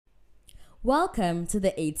Welcome to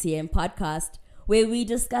the ATM podcast, where we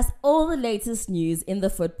discuss all the latest news in the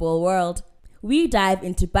football world. We dive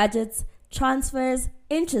into budgets, transfers,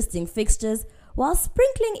 interesting fixtures, while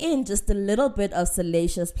sprinkling in just a little bit of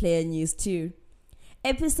salacious player news too.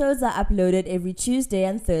 Episodes are uploaded every Tuesday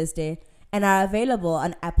and Thursday and are available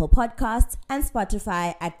on Apple Podcasts and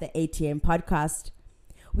Spotify at the ATM podcast.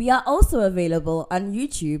 We are also available on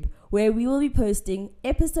YouTube, where we will be posting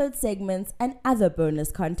episode segments and other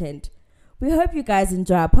bonus content. We hope you guys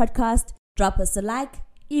enjoy our podcast. Drop us a like,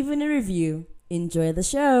 even a review. Enjoy the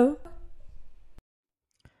show.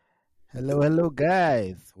 Hello,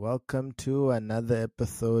 guys. Welcome to another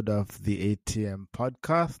episode of the ATM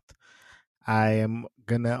podcast. I am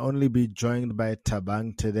gonna only be joined by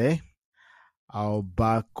Thabang today. Our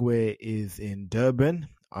Bakwe is in Durban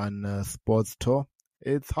on a sports tour.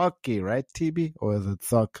 It's hockey, right, TB, or is it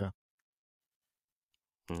soccer?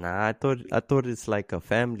 Nah, I thought it's like a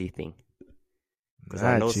family thing. Because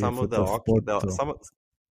I know some of the hockey, some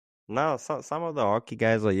of the hockey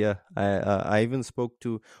guys are here. I even spoke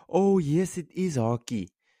to. Oh yes, it is hockey.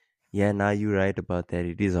 Yeah, now you're right about that.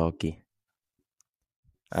 It is hockey.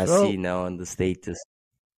 I see now on the status.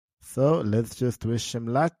 So let's just wish him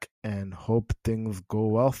luck and hope things go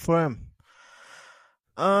well for him.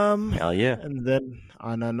 Hell yeah. And then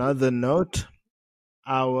on another note,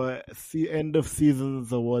 our end of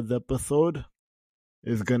seasons awards episode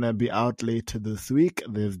is gonna be out later this week.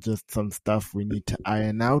 There's just some stuff we need to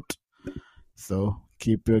iron out, so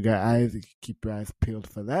keep your eyes peeled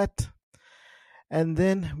for that. And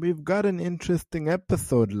then we've got an interesting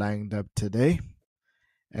episode lined up today,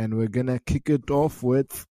 and we're gonna kick it off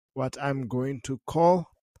with what I'm going to call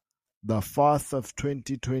the farce of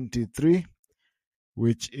 2023,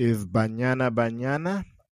 which is Banyana Banana,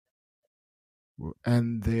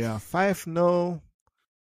 and they are 5-0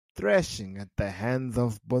 thrashing at the hands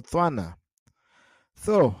of Botswana.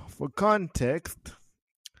 So, for context,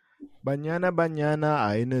 Banyana Banana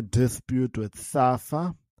are in a dispute with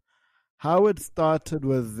SAFA. How it started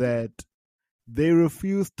was that they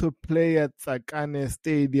refused to play at Tsakane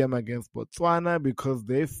Stadium against Botswana because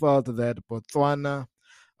they felt that Botswana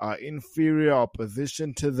are inferior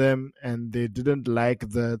opposition to them and they didn't like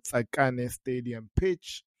the Tsakane Stadium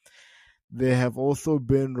pitch. There have also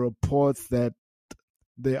been reports that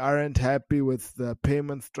they aren't happy with the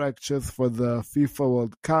payment structures for the FIFA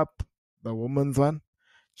World Cup, the women's one,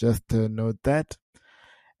 just to note that.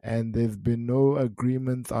 And there's been no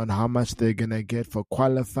agreement on how much they're going to get for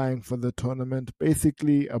qualifying for the tournament.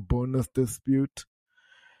 Basically, a bonus dispute.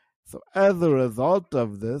 So as a result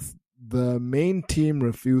of this, the main team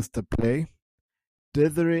refused to play.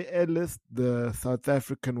 Desiree Ellis, the South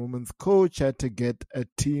African women's coach, had to get a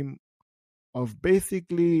team of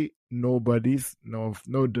basically nobodies, no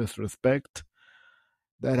disrespect,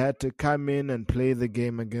 that had to come in and play the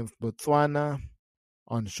game against Botswana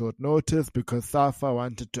on short notice because SAFA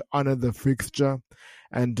wanted to honor the fixture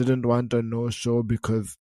and didn't want a no-show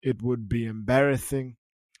because it would be embarrassing.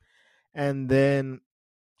 And then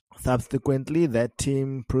subsequently, that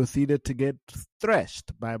team proceeded to get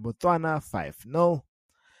thrashed by Botswana 5-0.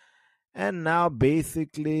 And now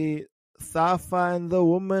basically SAFA and the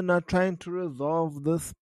women are trying to resolve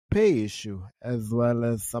this pay issue as well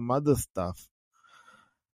as some other stuff.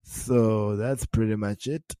 So that's pretty much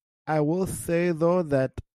it. I will say though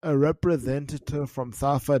that a representative from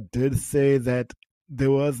SAFA did say that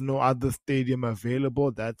there was no other stadium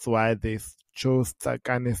available. That's why they chose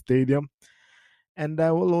Tsakane Stadium. And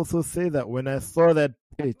I will also say that when I saw that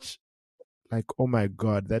pitch, like, oh my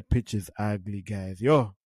God, that pitch is ugly, guys.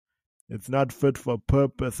 It's not fit for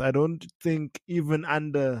purpose. I don't think even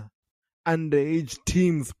underage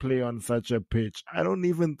teams play on such a pitch. I don't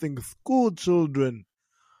even think school children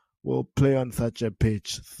will play on such a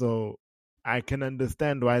pitch. So I can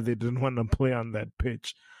understand why they didn't want to play on that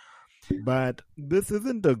pitch. But this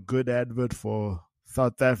isn't a good advert for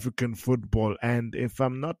South African football. And if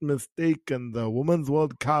I'm not mistaken, the Women's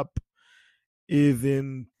World Cup is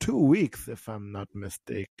in 2 weeks, if I'm not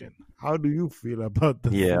mistaken. How do you feel about the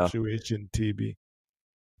situation, TB?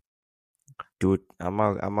 Dude, I'm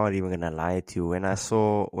not even gonna lie to you. When I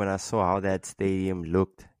saw how that stadium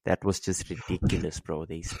looked, that was just ridiculous, bro.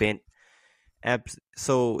 They spent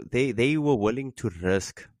so they were willing to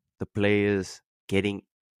risk the players getting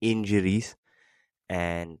injuries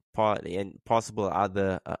and possible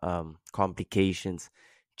other complications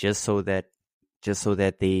just so that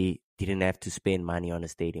they didn't have to spend money on a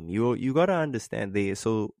stadium. You gotta understand,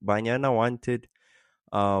 Banyana wanted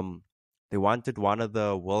they wanted one of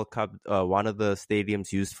the World Cup one of the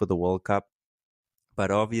stadiums used for the World Cup, but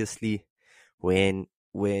obviously when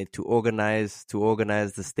where to organize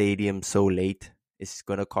the stadium so late, it's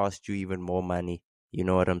gonna cost you even more money. You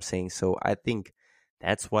know what I'm saying? So I think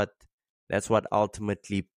that's what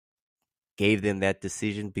ultimately gave them that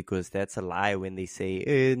decision, because that's a lie when they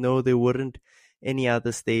say, no, there weren't any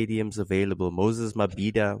other stadiums available. Moses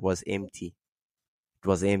Mabhida was empty. It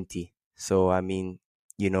was empty. So I mean,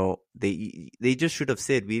 they just should have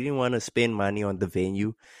said, we didn't want to spend money on the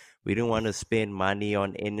venue. We didn't want to spend money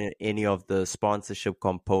on any of the sponsorship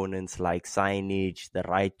components like signage, the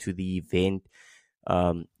right to the event,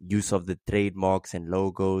 use of the trademarks and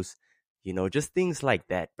logos, just things like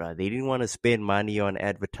that, bro. They didn't want to spend money on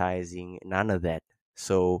advertising, none of that.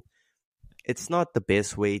 So it's not the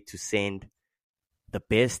best way to send the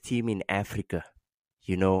best team in Africa,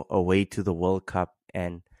 away to the World Cup.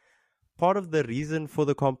 And part of the reason for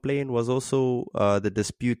the complaint was also the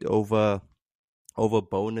dispute over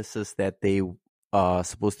bonuses that they are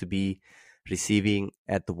supposed to be receiving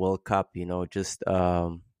at the World Cup. Just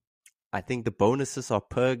I think the bonuses are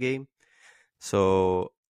per game.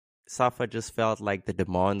 So SAFA just felt like the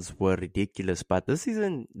demands were ridiculous. But this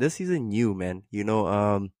isn't new, man.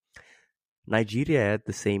 Nigeria had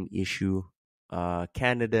the same issue.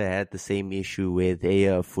 Canada had the same issue where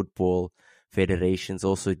their football federations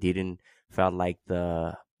also didn't felt like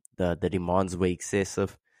the demands were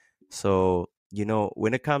excessive. So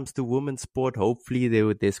when it comes to women's sport,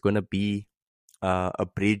 hopefully there's gonna be a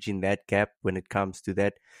bridge in that gap when it comes to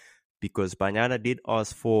that, because Banyana did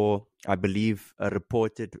ask for, I believe, a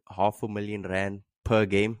reported R500,000 per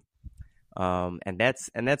game, and that's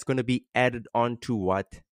going to be added on to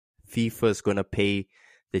what FIFA is going to pay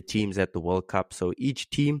the teams at the World Cup. So each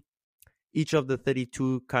of the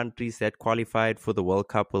 32 countries that qualified for the World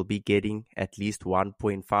Cup will be getting at least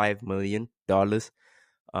 $1.5 million,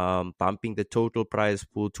 bumping the total prize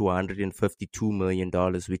pool to $152 million,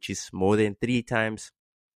 which is more than 3 times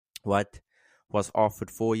what was offered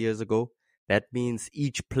 4 years ago. That means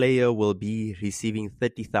each player will be receiving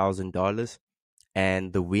 $30,000,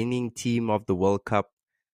 and the winning team of the World Cup,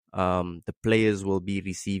 the players will be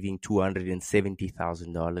receiving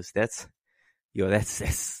 $270,000.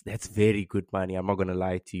 That's very good money. I'm not gonna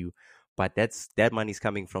lie to you, but that money's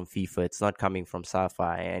coming from FIFA. It's not coming from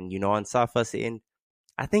SAFA. And on SAFA's end,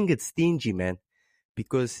 I think it's stingy, man,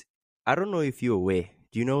 because I don't know if you're aware.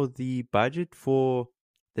 Do you know the budget for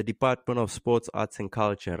the Department of Sports, Arts and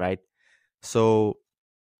Culture, right? So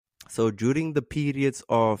during the periods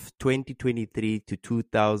of 2023 to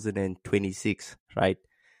 2026, right,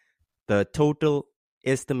 the total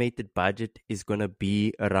estimated budget is going to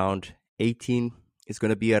be around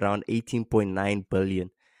 18.9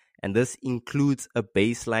 billion. And this includes a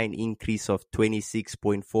baseline increase of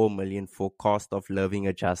 26.4 million for cost of living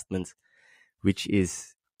adjustments, which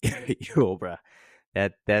is, bruh,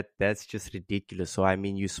 that's just ridiculous. So I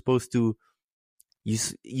mean, you're supposed to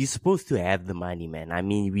have the money, man. I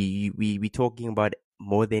mean, we talking about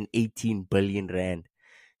more than 18 billion rand,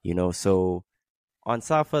 So on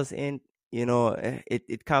SAFA's end,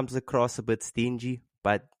 it comes across a bit stingy,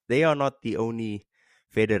 but they are not the only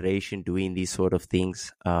federation doing these sort of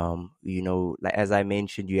things. Like as I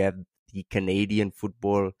mentioned, you have the Canadian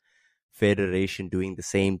Football Federation doing the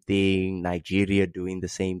same thing, Nigeria doing the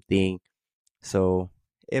same thing. So,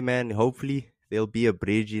 yeah, man, hopefully there'll be a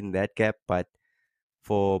bridge in that gap. But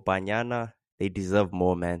for Banyana, they deserve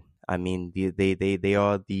more, man. I mean, they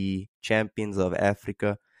are the champions of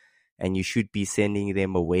Africa, and you should be sending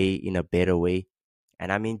them away in a better way.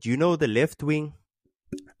 And I mean, do you know the left wing?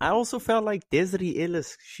 I also felt like Desiree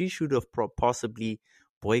Ellis, she should have possibly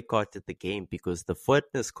boycotted the game, because the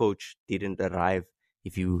fitness coach didn't arrive.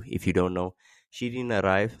 If you don't know, she didn't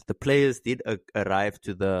arrive. The players did arrive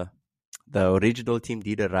to the original team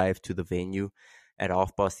did arrive to the venue at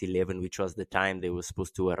 11:30, which was the time they were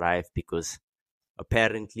supposed to arrive, because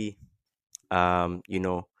apparently,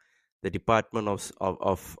 the Department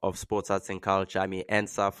of Sports, Arts and Culture, I mean, and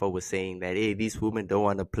SAFA was saying that, hey, these women don't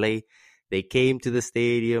want to play. They came to the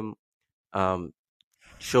stadium, trying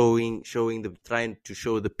to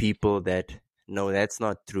show the people that, no, that's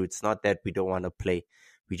not true. It's not that we don't want to play.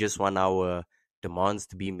 We just want our demands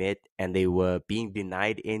to be met, and they were being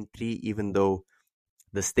denied entry, even though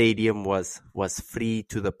the stadium was free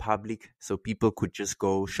to the public, so people could just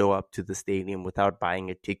go show up to the stadium without buying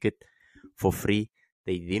a ticket for free.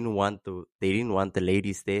 They didn't want the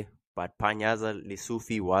ladies there, but Panyaza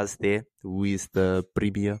Lesufi was there, who is the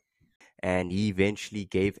premier, and he eventually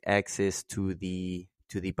gave access to the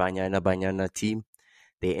Banyana Banana team.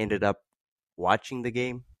 They ended up watching the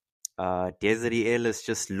game. Desiree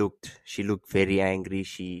Ellis looked very angry.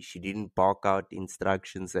 She didn't bark out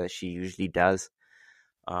instructions as she usually does.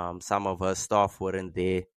 Some of her staff weren't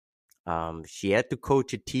there. She had to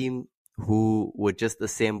coach a team who were just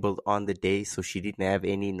assembled on the day, so she didn't have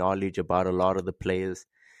any knowledge about a lot of the players.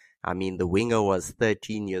 I mean, the winger was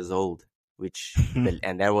 13 years old,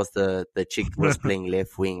 and that was the chick who was playing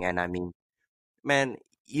left wing. And I mean, man,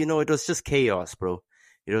 it was just chaos, bro.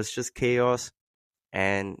 It was just chaos.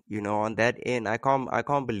 And on that end, I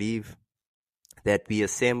can't believe that we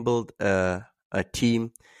assembled a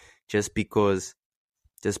team just because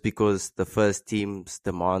the first team's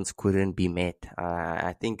demands couldn't be met.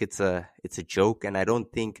 I think it's a joke, and I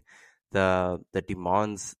don't think the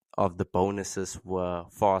demands of the bonuses were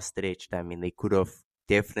far stretched. I mean, they could have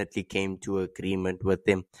definitely came to agreement with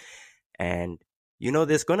them, and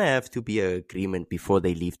there's gonna have to be an agreement before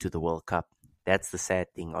they leave to the World Cup. That's the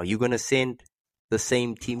sad thing. Are you gonna send the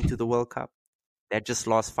same team to the World Cup that just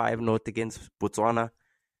lost 5-0 against Botswana?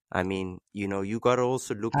 I mean, you got to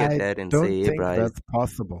also look at I that and don't say, hey, think bro, that's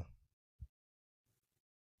possible.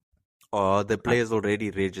 the players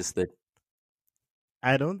already registered.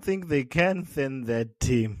 I don't think they can send that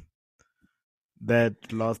team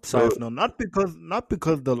that lost So 5-0. Not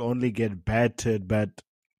because they'll only get battered, but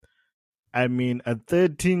I mean, a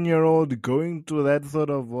 13-year-old going to that sort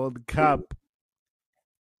of World Cup,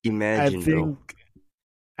 I imagine, bro.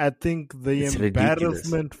 think the It's ridiculous.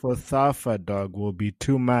 embarrassment for SAFA, dog, will be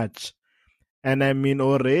too much. And I mean,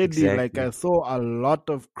 already, like, Exactly. I saw a lot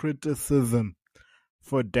of criticism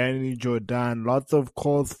for Danny Jordan, lots of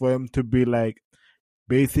calls for him to be like,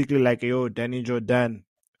 basically like, yo, Danny Jordan,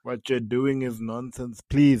 what you're doing is nonsense.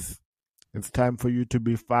 Please, it's time for you to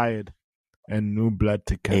be fired and new blood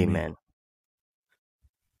to come in. Amen.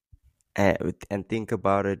 And think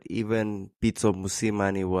about it. Even Pitso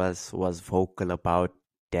Musimani was vocal about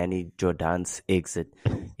Danny Jordan's exit.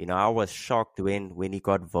 I was shocked when he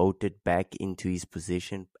got voted back into his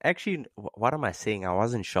position. Actually, what am I saying? I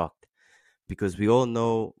wasn't shocked because we all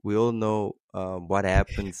know what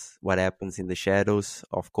happens in the shadows.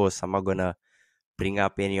 Of course, I'm not gonna bring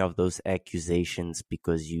up any of those accusations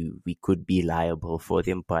because we could be liable for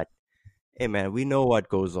them. But hey, man, we know what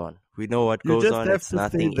goes on. We know what You goes just on. have It's to say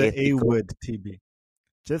nothing the A ethical. word, TB.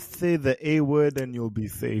 Just say the A word and you'll be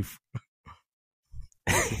safe.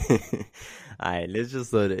 Alright, let's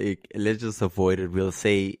just avoid it. We'll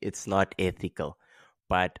say it's not ethical.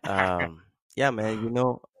 But yeah, man,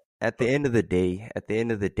 at the end of the day,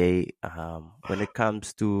 when it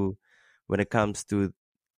comes to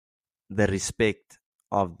the respect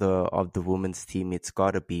of the women's team, it's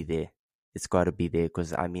gotta be there. It's gotta be there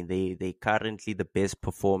because I mean they currently the best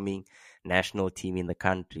performing national team in the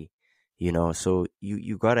country. So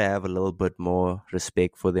you gotta have a little bit more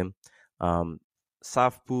respect for them. Um,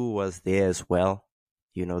 Safpu was there as well.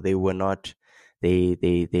 They were not.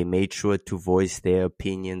 They made sure to voice their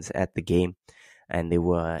opinions at the game, and they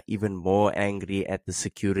were even more angry at the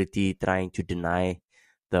security trying to deny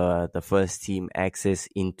the first team access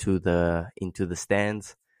into the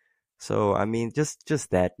stands. So I mean, just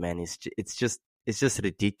that, man. It's just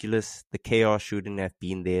ridiculous. The chaos shouldn't have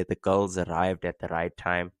been there. The girls arrived at the right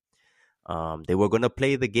time. They were gonna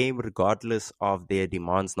play the game regardless of their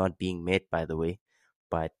demands not being met. By the way,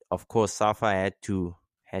 but of course, Safa had to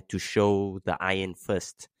show the iron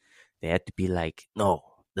fist. They had to be like, no,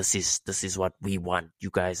 this is what we want. You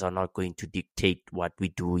guys are not going to dictate what we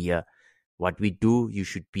do here. What we do, you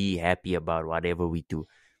should be happy about whatever we do.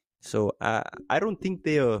 So I don't think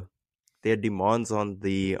their demands on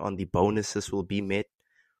the bonuses will be met,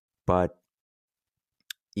 but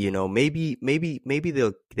maybe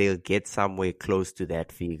they'll get somewhere close to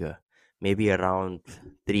that figure, maybe around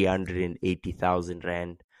 380,000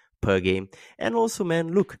 rand per game. And also,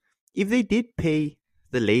 man, look, if they did pay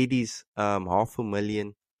the ladies half a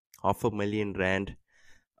million rand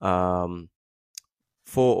um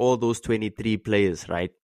for all those 23 players,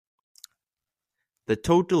 right? The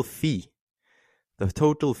total fee the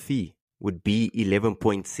total fee would be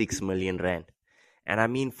 11.6 million rand. And I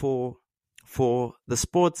mean, for the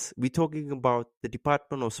sports, we're talking about the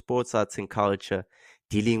Department of Sports, Arts and Culture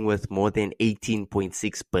dealing with more than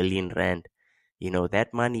 18.6 billion rand.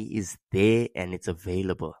 That money is there and it's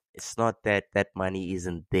available. It's not that that money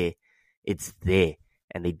isn't there. It's there,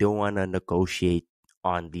 and they don't want to negotiate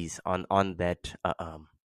on that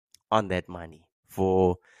money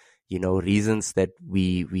for reasons that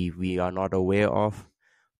we are not aware of.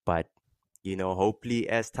 But hopefully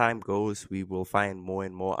as time goes we will find more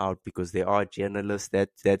and more out, because there are journalists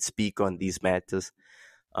that speak on these matters.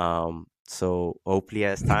 So hopefully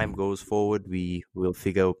as time goes forward we will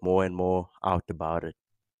figure more and more out about it.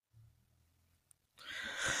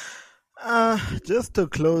 Just to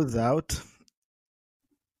close out,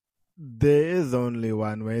 There is only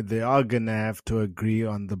one way. They are gonna have to agree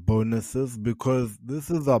on the bonuses because this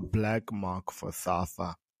is a black mark for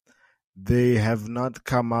SAFA. They have not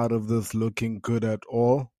come out of this looking good at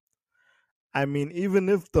all. I mean, even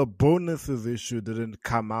if the bonuses issue didn't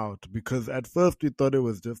come out, because at first we thought it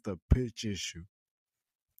was just a pitch issue,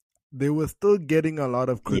 they were still getting a lot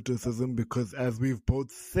of Yeah, criticism because, as we've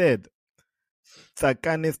both said,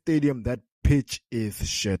 Tsakane Stadium, that pitch is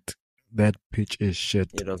shit. That pitch is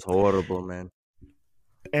shit. it was horrible, man.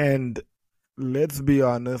 And let's be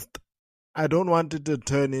honest, I don't want it to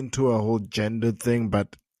turn into a whole gender thing,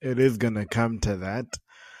 but it is gonna come to that.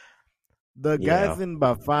 The guys Yeah, in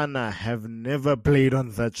Bafana have never played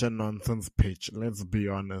on such a nonsense pitch. Let's be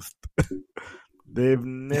honest. They've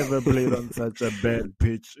never played on such a bad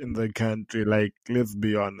pitch in the country. Like, let's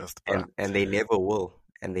be honest, bruh. and they never will,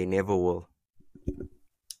 and they never will.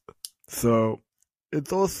 So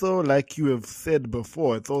it's also, like you have said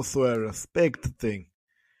before, it's also a respect thing.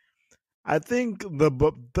 I think the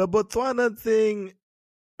Botswana thing,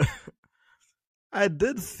 I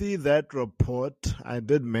did see that report. I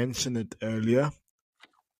did mention it earlier.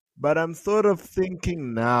 But I'm sort of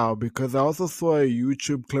thinking now because I also saw a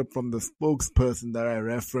YouTube clip from the spokesperson that I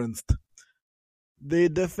referenced. They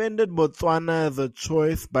defended Botswana as a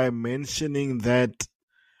choice by mentioning that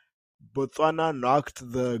Botswana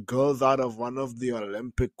knocked the girls out of one of the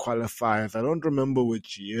Olympic qualifiers. I don't remember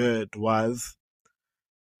which year it was,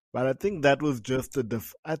 but I think that was just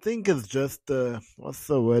I think it's just a, what's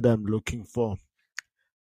the word I'm looking for?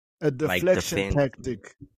 A Like deflection defense.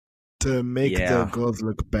 tactic to make the Yeah, girls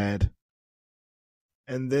look bad.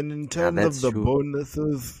 And then in yeah, terms of that's the true.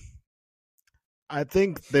 bonuses, I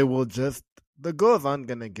think they will just, the girls aren't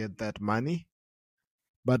going to get that money.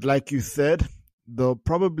 But like you said, they'll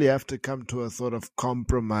probably have to come to a sort of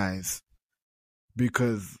compromise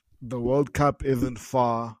because the World Cup isn't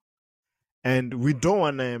far and we don't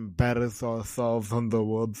want to embarrass ourselves on the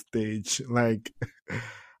world stage. Like,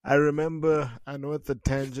 I remember, I know it's a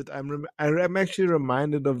tangent. I'm actually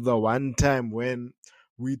reminded of the one time when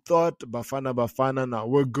we thought Bafana now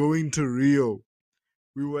we're going to Rio.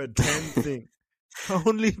 We were dancing,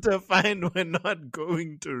 only to find we're not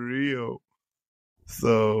going to Rio.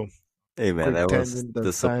 So, Hey, man, quick that was tangent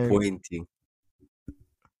aside, disappointing.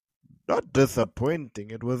 not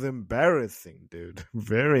disappointing. It was embarrassing, dude.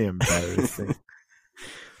 Very embarrassing.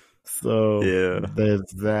 So, Yeah.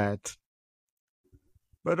 there's that.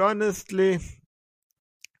 But honestly,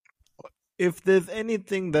 if there's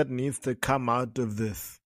anything that needs to come out of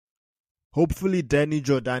this, hopefully Danny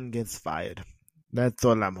Jordan gets fired. That's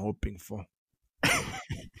all I'm hoping for.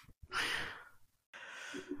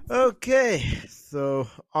 Okay, so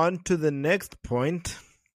on to the next point.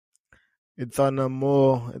 It's a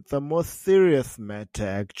more serious matter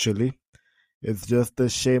actually. It's just a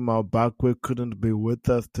shame our Bakwe couldn't be with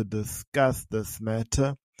us to discuss this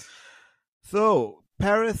matter. So,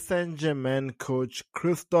 Paris Saint-Germain coach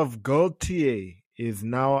Christophe Galtier is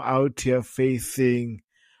now out here facing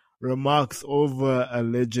remarks over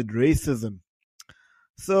alleged racism.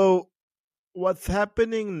 So, what's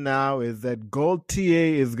happening now is that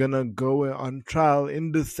Gaultier is going to go on trial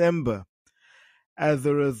in December as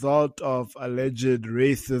a result of alleged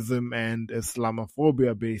racism and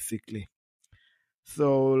islamophobia, basically.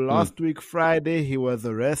 So Mm. last week, Friday, he was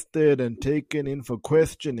arrested and taken in for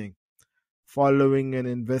questioning following an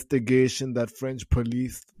investigation that French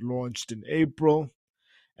police launched in April.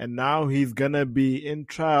 And now he's going to be in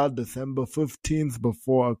trial December 15th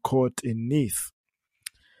before a court in Nice.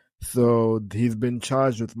 So he's been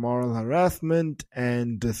charged with moral harassment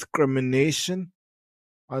and discrimination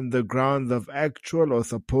on the grounds of actual or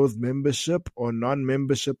supposed membership or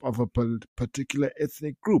non-membership of a particular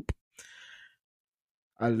ethnic group,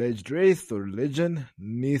 alleged race or religion,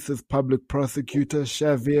 Nice's public prosecutor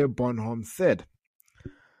Xavier Bonhomme said.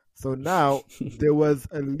 So now there was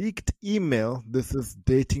a leaked email, this is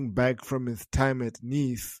dating back from his time at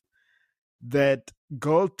Nice, that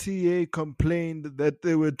Gaultier complained that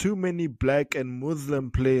there were too many black and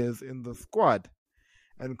Muslim players in the squad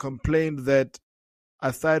and complained that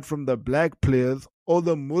aside from the black players, all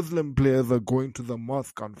the Muslim players are going to the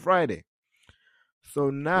mosque on Friday. So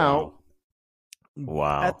now,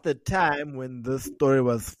 Wow. at the time when this story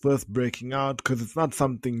was first breaking out, because it's not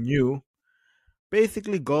something new,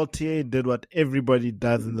 basically Gaultier did what everybody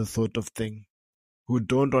does in this sort of thing, who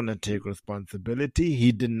don't want to take responsibility.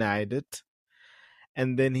 He denied it.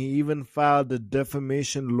 And then he even filed a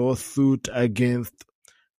defamation lawsuit against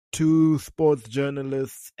two sports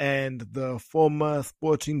journalists and the former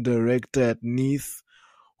sporting director at Nice,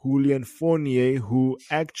 Julien Fournier, who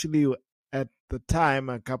actually at the time,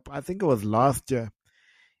 I think it was last year,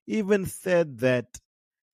 even said that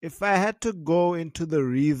if I had to go into the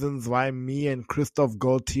reasons why me and Christophe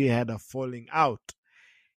Galtier had a falling out,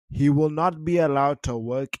 he will not be allowed to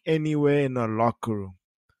work anywhere in a locker room.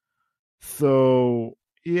 So,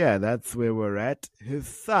 yeah, that's where we're at. His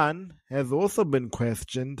son has also been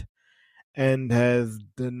questioned and has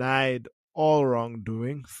denied all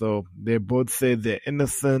wrongdoing. So, they both say they're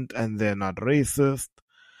innocent and they're not racist.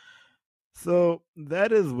 So,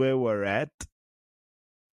 that is where we're at.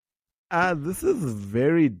 This is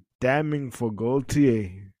very damning for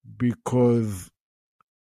Gaultier because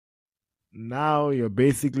now you're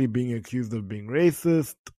basically being accused of being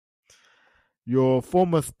racist. Your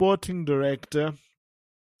former sporting director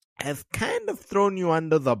has kind of thrown you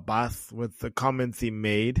under the bus with the comments he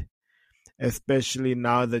made, especially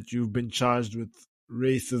now that you've been charged with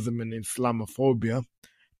racism and islamophobia,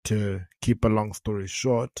 to keep a long story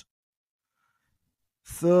short.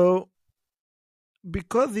 So,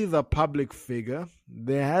 because he's a public figure,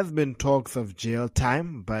 there has been talks of jail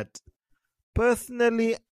time, but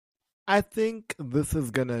personally, I think this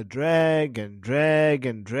is gonna drag and drag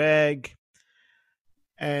and drag,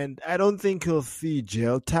 and I don't think he'll see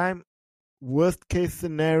jail time. Worst case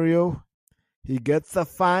scenario, he gets a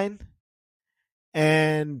fine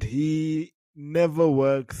and he never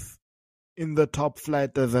works in the top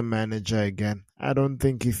flight as a manager again. I don't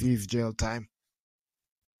think he sees jail time.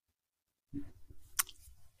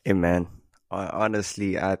 Hey man,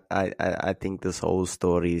 honestly, I think this whole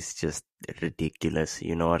story is just ridiculous.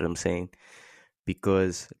 You know what I'm saying?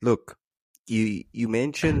 Because look, you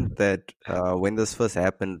mentioned that when this first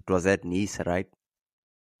happened, it was at Nice, right?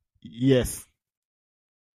 Yes.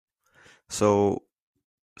 So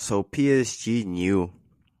PSG knew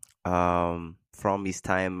from his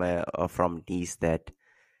time from Nice that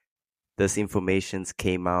this informations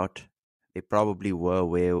came out. They probably were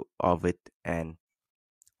aware of it, and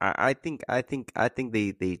I think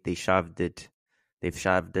they shoved it. They've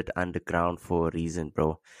shoved it underground for a reason,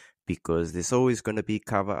 bro. Because there's always gonna be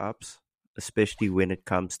cover ups, especially when it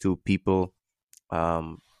comes to people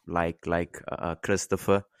like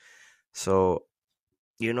Christopher. So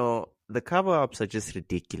the cover ups are just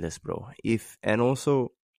ridiculous, bro. And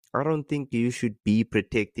also I don't think you should be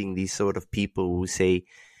protecting these sort of people who say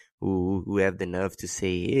who have the nerve to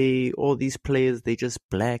say, hey, all these players, they just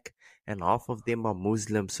black and half of them are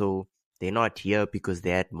Muslim, so they're not here because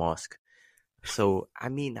they're at mosque. So I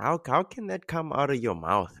mean, how can that come out of your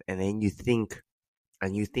mouth? And then you think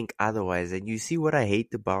otherwise. And you see what I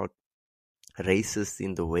hate about racists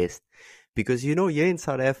in the West, because here in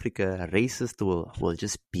South Africa, racist will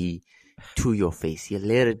just be to your face. You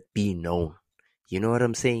let it be known. You know what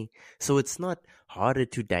I'm saying? So it's not harder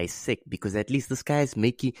to dissect, because at least this guy is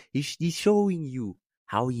he's showing you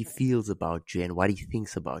how he feels about you and what he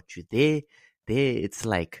thinks about you. There, it's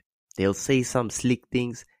like they'll say some slick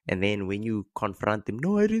things, and then when you confront them,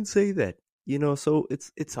 no, I didn't say that. So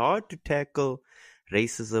it's hard to tackle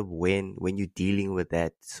racism when you're dealing with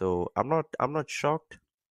that. So I'm not shocked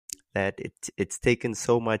that it's taken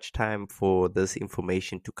so much time for this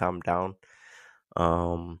information to come down.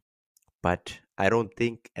 But I don't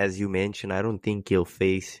think, as you mentioned, I don't think he'll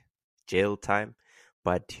face jail time.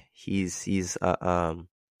 But his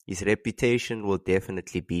reputation will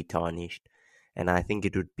definitely be tarnished, and I think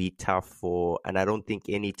it would be tough and I don't think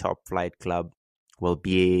any top flight club will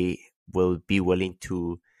be willing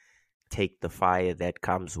to take the fire that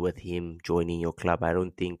comes with him joining your club. I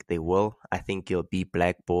don't think they will. I think he'll be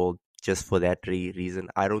blackballed just for that reason.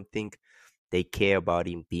 I don't think they care about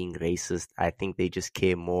him being racist. I think they just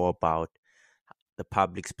care more about the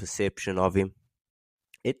public's perception of him.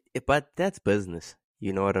 But that's business.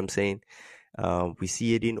 You know what I'm saying? We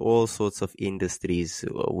see it in all sorts of industries,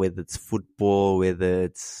 whether it's football, whether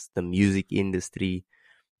it's the music industry.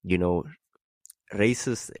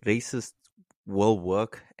 Racist will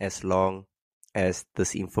work as long as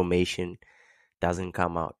this information doesn't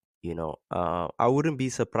come out. I wouldn't be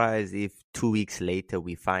surprised if 2 weeks later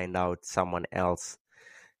we find out someone else,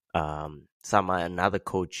 another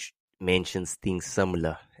coach mentions things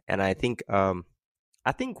similar. And I think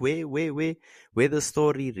where the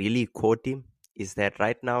story really caught him is that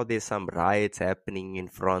right now there's some riots happening in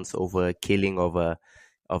France over a killing of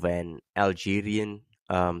an Algerian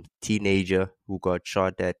teenager who got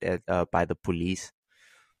shot at by the police.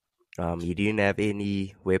 He didn't have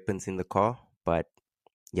any weapons in the car, but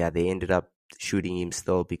yeah, they ended up shooting him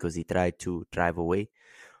still because he tried to drive away.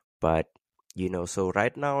 But so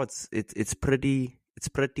right now it's pretty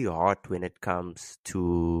hot when it comes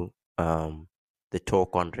to the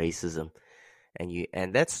talk on racism,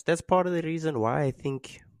 and that's part of the reason why I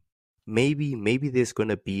think maybe there's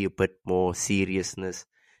gonna be a bit more seriousness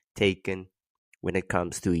taken when it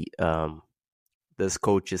comes to this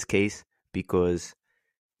coach's case, because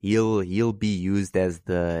he'll be used as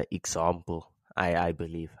the example. I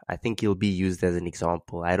believe. I think he'll be used as an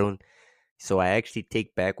example. I don't. So I actually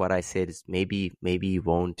take back what I said. Is maybe he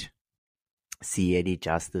won't see any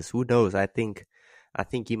justice. Who knows? I think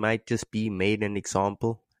he might just be made an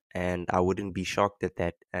example, and I wouldn't be shocked at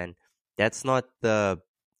that. And that's not going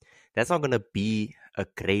to be a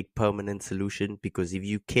great permanent solution, because if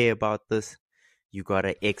you care about this, you got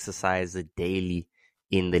to exercise it daily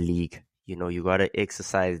in the league. You got to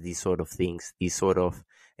exercise these sort of things,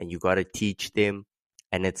 and you got to teach them.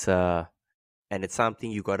 And it's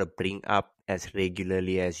something you got to bring up as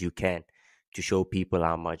regularly as you can to show people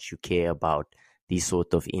how much you care about these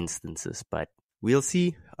sort of instances. But we'll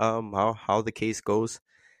see how the case goes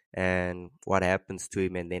and what happens to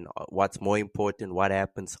him, and then what's more important, what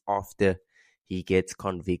happens after he gets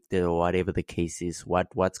convicted, or whatever the case is,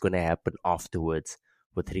 what's going to happen afterwards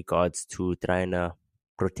with regards to trying to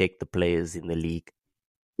protect the players in the league.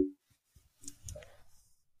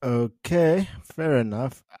 Okay, fair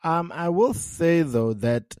enough. I will say though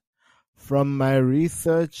that from my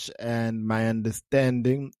research and my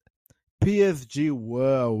understanding, PSG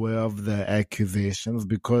were aware of the accusations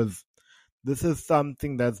because this is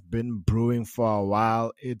something that's been brewing for a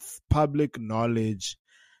while. It's public knowledge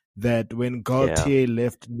that when Yeah. Gaultier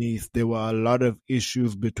left Nice, there were a lot of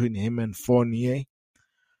issues between him and Fournier.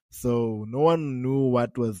 So no one knew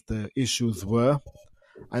what was the issues were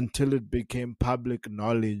until it became public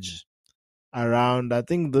knowledge around, I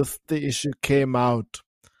think the issue came out,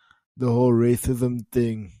 the whole racism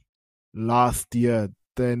thing last year.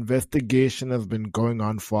 The investigation has been going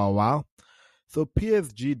on for a while. So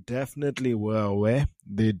PSG definitely were aware.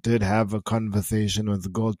 They did have a conversation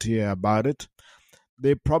with Gaultier about it.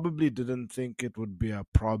 They probably didn't think it would be a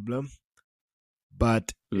problem,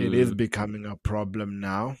 but it is becoming a problem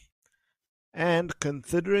now. And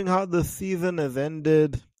considering how the season has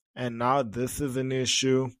ended and now this is an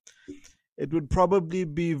issue, it would probably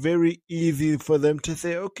be very easy for them to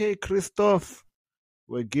say, okay, Christophe,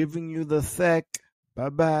 we're giving you the sack. Bye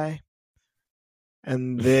bye.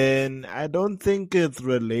 And then I don't think it's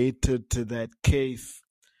related to that case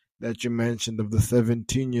that you mentioned of the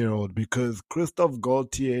 17-year-old, because Christophe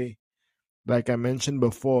Galtier, like I mentioned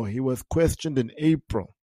before, he was questioned in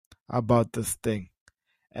April about this thing.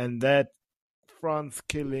 And that France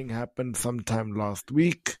killing happened sometime last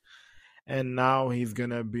week. And now he's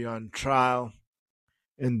going to be on trial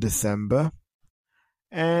in December.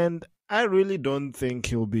 And I really don't think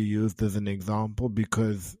he'll be used as an example,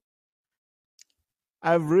 because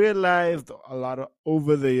I've realized a lot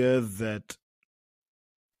over the years that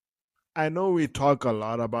I know we talk a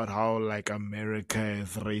lot about how like America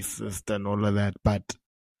is racist and all of that, but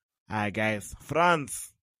guys,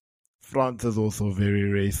 France is also very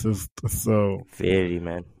racist. So, Very,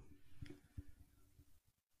 man.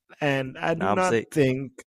 and I do Now I'm not saying,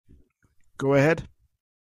 think. Go ahead.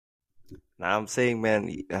 man,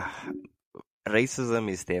 racism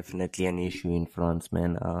is definitely an issue in France,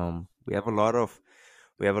 man. We have a lot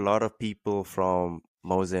of people from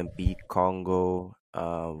Mozambique, Congo,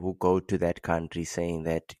 who go to that country saying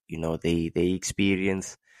that they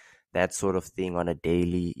experience that sort of thing on a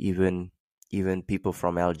daily. Even people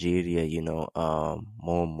from Algeria,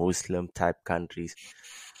 more Muslim type countries.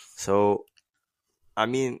 So, I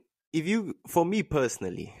mean, for me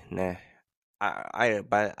personally, nah.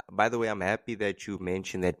 By the way, I'm happy that you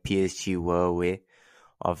mentioned that PSG were aware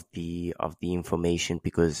of the information,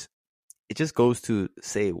 because it just goes to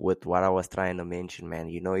say with what I was trying to mention, man.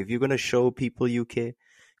 If you're gonna show people you care,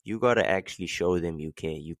 you gotta actually show them you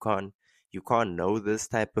care. You can't know this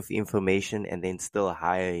type of information and then still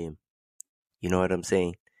hire him. You know what I'm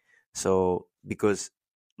saying? So, because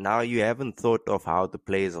now you haven't thought of how the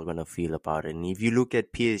players are gonna feel about it. And if you look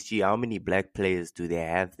at PSG, how many black players do they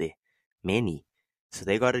have there? Many. So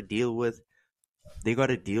they gotta deal with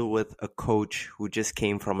a coach who just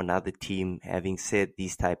came from another team having said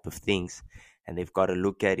these type of things, and they've got to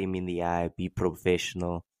look at him in the eye, be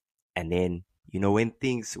professional. And then when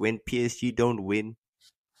PSG don't win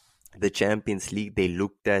the Champions League, they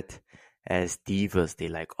looked at as divas. They're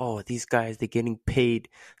like, oh, these guys, they're getting paid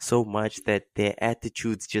so much that their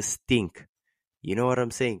attitudes just stink. You know what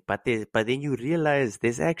I'm saying? But then you realize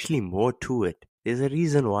there's actually more to it. There's a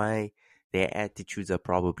reason why their attitudes are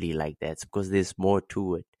probably like that. It's because there's more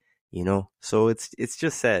to it, So it's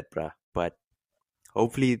just sad, bruh. But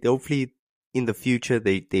hopefully in the future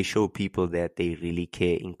they show people that they really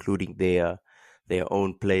care, including their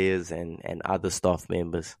own players and other staff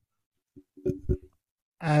members.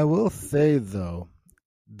 I will say though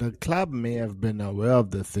the club may have been aware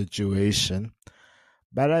of the situation,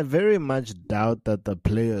 but I very much doubt that the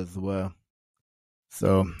players were.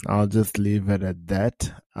 So I'll just leave it at that.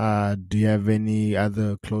 Do you have any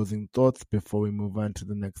other closing thoughts before we move on to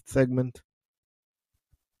the next segment?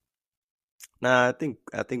 Nah, I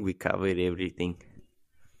think we covered everything.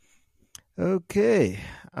 Okay.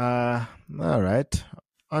 All right.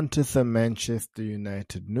 On to some Manchester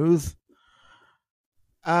United news.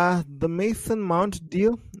 The Mason Mount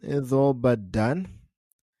deal is all but done.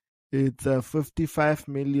 It's a 55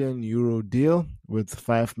 million euro deal with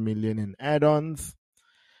 5 million in add-ons.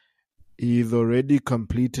 He's already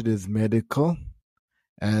completed his medical,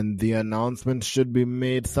 and the announcement should be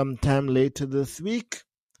made sometime later this week.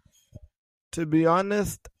 To be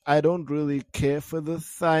honest, I don't really care for this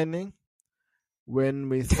signing. When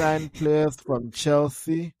we sign players from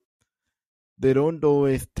Chelsea, they don't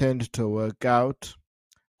always tend to work out.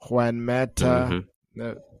 Juan Mata,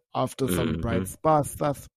 Mm-hmm. after some Mm-hmm.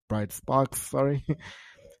 bright sparks, sorry,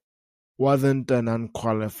 wasn't an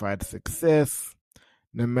unqualified success.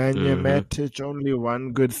 Nemanja Mm-hmm. Matic only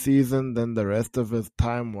one good season, then the rest of his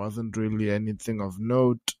time wasn't really anything of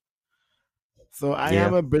note. So I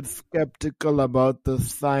am Yeah. a bit skeptical about the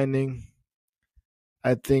signing.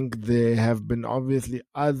 I think there have been obviously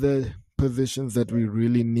other positions that we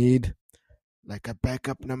really need, like a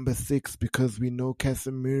backup number 6, because we know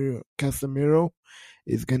Casemiro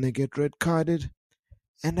is gonna get red carded,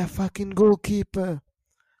 and a fucking goalkeeper.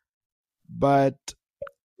 But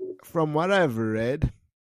from what I've read,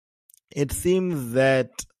 it seems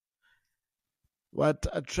that what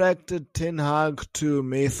attracted Ten Hag to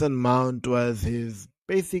Mason Mount was his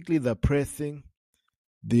basically the pressing,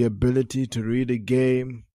 the ability to read a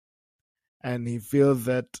game, and he feels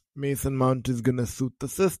that Mason Mount is gonna suit the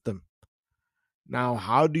system. Now,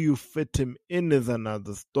 how do you fit him in is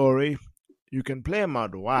another story. You can play him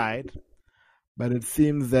out wide, but it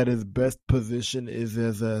seems that his best position is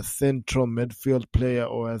as a central midfield player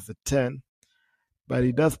or as a 10. But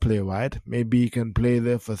he does play wide. Maybe he can play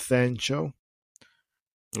there for Sancho,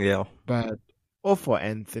 Yeah. but or for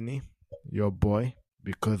Anthony, your boy,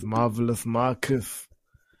 because Marvelous Marcus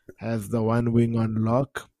has the one wing on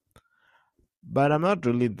lock. But I'm not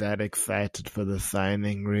really that excited for the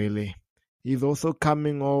signing, really. He's also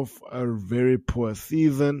coming off a very poor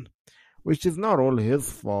season, which is not all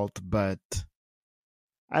his fault, but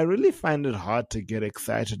I really find it hard to get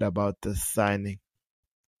excited about this signing.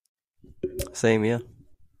 Same here.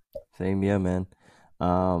 Same here, man.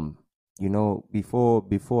 Um,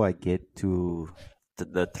 before I get to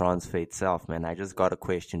the transfer itself, man, I just got a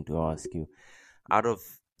question to ask you. Out of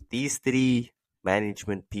these three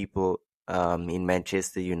management people in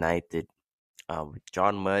Manchester United,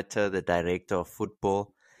 John Murta, the director of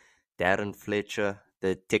football, Darren Fletcher,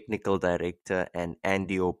 the technical director, and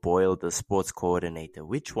Andy O'Boyle, the sports coordinator,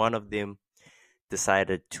 which one of them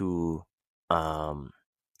decided to um,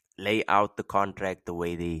 lay out the contract the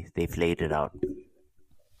way they've laid it out?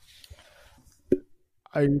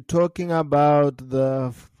 Are you talking about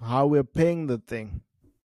the how we're paying the thing?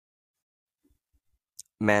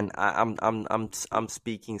 Man, I'm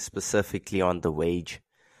speaking specifically on the wage.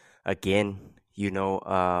 Again,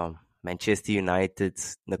 Manchester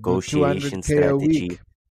United's The negotiation 200K a strategy, week.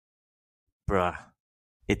 bruh.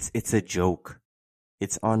 It's a joke.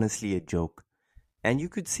 It's honestly a joke. And you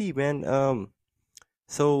could see, man.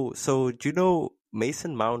 So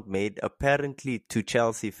Mason Mount made apparently to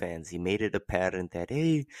Chelsea fans, he made it apparent that,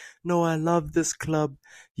 hey, no, I love this club.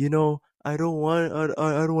 I don't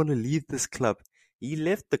want to leave this club. He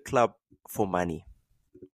left the club for money.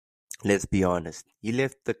 Let's be honest. He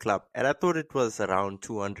left the club, and I thought it was around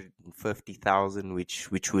 250,000, which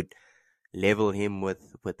would level him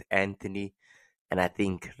with Anthony. And I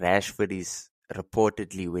think Rashford is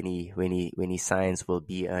reportedly when he signs will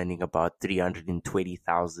be earning about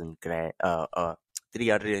 320,000 grand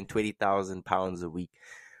 320,000 pounds a week.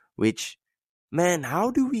 Which, man,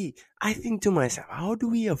 I think to myself, how do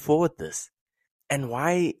we afford this? And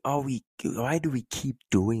why do we keep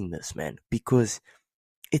doing this, man? Because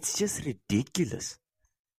it's just ridiculous.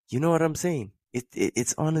 You know what I'm saying?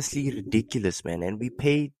 It's honestly ridiculous, man. And we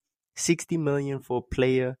paid 60 million for a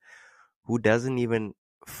player who doesn't even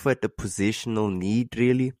fit a positional need,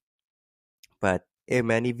 really. But hey,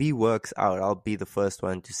 man, if he works out, I'll be the first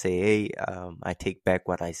one to say, hey, I take back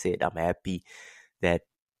what I said. I'm happy that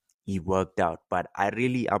he worked out. But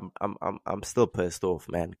I'm still pissed off,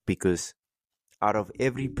 man, because out of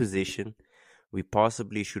every position, we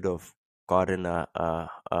possibly should have gotten a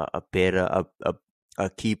better a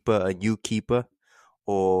keeper, a new keeper,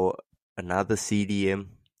 or another CDM,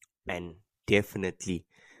 and definitely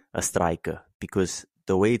a striker, because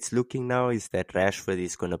the way it's looking now is that Rashford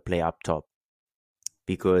is going to play up top.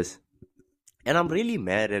 Because, and I'm really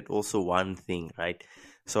mad at also one thing, right?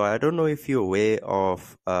 So I don't know if you're aware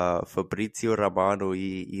of Fabrizio Romano.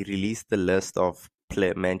 He released the list of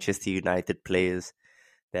Manchester United players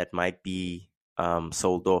that might be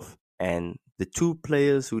sold off. And the two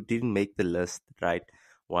players who didn't make the list, right,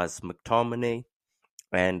 was McTominay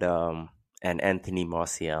and Anthony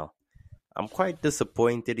Martial. I'm quite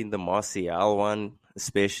disappointed in the Martial one,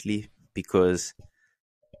 especially because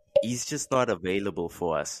he's just not available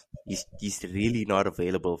for us. He's really not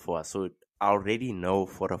available for us. So I already know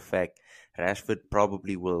for a fact Rashford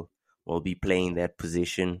probably will be playing that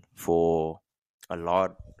position for a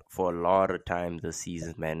lot of time this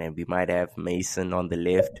season, man. And we might have Mason on the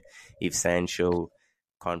left if Sancho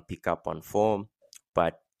can't pick up on form.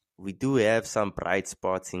 But we do have some bright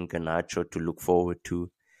spots in Garnacho to look forward to.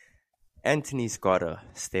 Anthony's gotta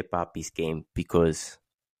step up his game because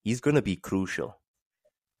he's gonna be crucial.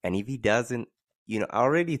 And if he doesn't, I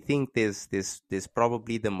already think there's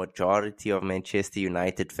probably the majority of Manchester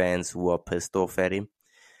United fans who are pissed off at him.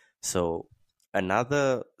 So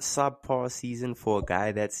another subpar season for a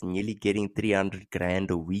guy that's nearly getting 300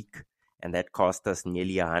 grand a week, and that cost us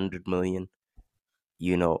nearly 100 million.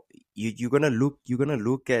 You're gonna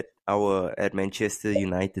look at Manchester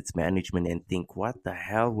United's management and think, what the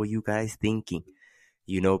hell were you guys thinking?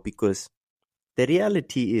 Because the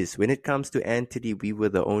reality is, when it comes to Anthony, we were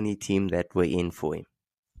the only team that were in for him.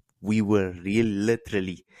 We were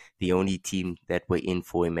literally the only team that were in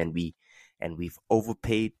for him, and we've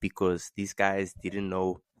overpaid because these guys didn't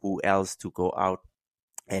know who else to go out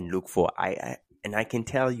and look for. And I can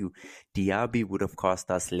tell you, Diaby would have cost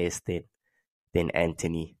us less than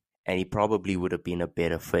Anthony, and he probably would have been a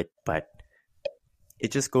better fit. But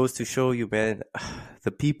it just goes to show you, man,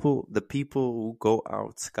 the people who go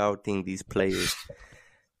out scouting these players,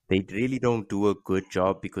 they really don't do a good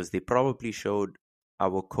job, because they probably showed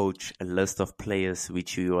our coach a list of players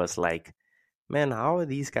which he was like, man, how are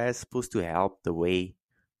these guys supposed to help the way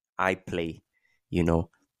I play?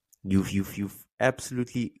 You've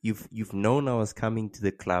absolutely you've known I was coming to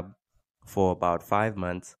the club for about 5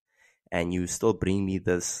 months, and you still bring me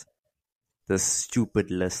this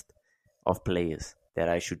stupid list of players that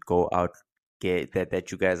I should go out get,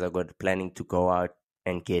 that you guys are planning to go out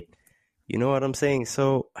and get. You know what I'm saying?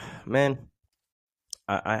 So, man,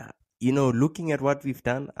 I looking at what we've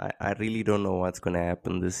done, I really don't know what's gonna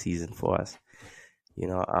happen this season for us.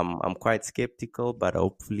 I'm quite skeptical, but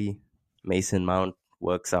hopefully Mason Mount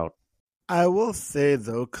works out. I will say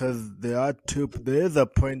though, because there is a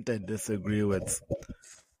point I disagree with.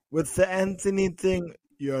 With the Anthony thing,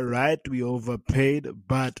 you're right, we overpaid,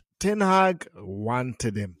 but Ten Hag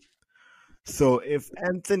wanted him. So if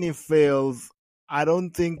Anthony fails, I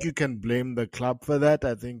don't think you can blame the club for that.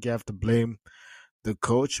 I think you have to blame the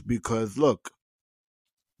coach, because look,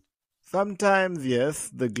 sometimes,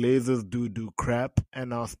 yes, the Glazers do crap,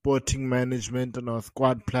 and our sporting management and our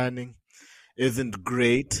squad planning isn't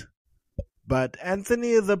great. But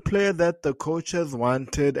Anthony is a player that the coach has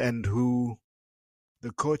wanted and who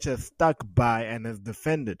the coach has stuck by and has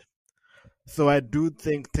defended. So I do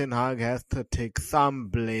think Ten Hag has to take some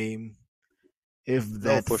blame if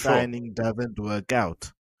that For sure. signing doesn't work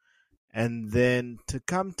out. And then to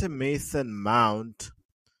come to Mason Mount,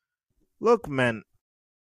 look, man,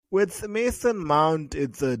 with Mason Mount,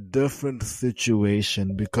 it's a different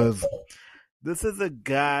situation, because this is a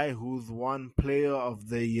guy who's won Player of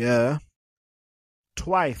the Year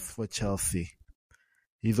twice for Chelsea.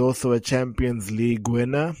 He's also a Champions League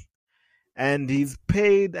winner, and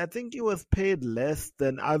I think he was paid less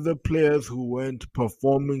than other players who weren't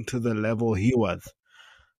performing to the level he was.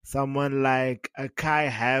 Someone like Kai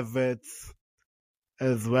Havertz,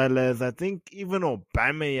 as well as I think even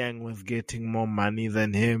Aubameyang was getting more money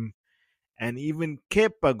than him, and even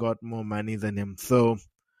Kepa got more money than him. So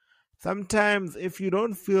sometimes if you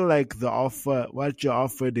don't feel like what you're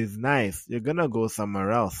offered is nice, you're gonna go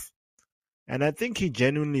somewhere else. And I think he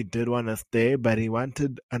genuinely did want to stay, but he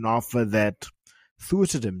wanted an offer that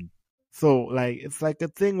suited him. So, it's like a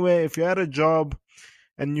thing where if you're at a job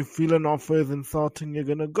and you feel an offer is insulting, you're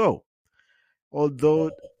going to go.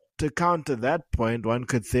 Although, to counter that point, one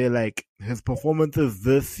could say, his performances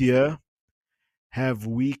this year have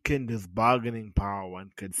weakened his bargaining power, one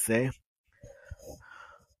could say.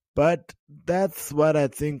 But that's what I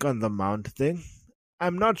think on the Mount thing.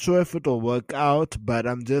 I'm not sure if it'll work out, but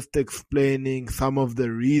I'm just explaining some of the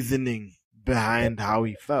reasoning behind how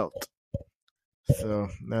he felt. So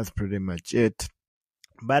that's pretty much it.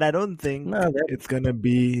 But I don't think it's going to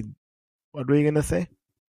be... What were you going to say?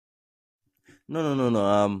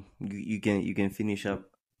 No. You can finish up.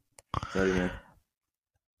 Sorry, man.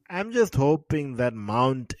 I'm just hoping that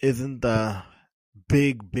Mount isn't the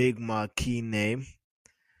big marquee name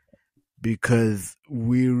because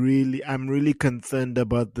I'm really concerned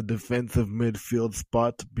about the defensive midfield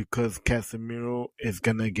spot because Casemiro is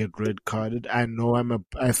gonna get red carded. I know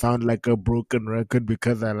I sound like a broken record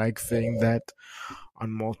because I like saying that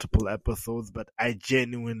on multiple episodes, but I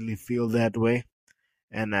genuinely feel that way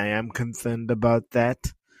and I am concerned about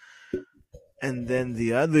that. And then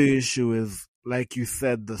the other issue is, like you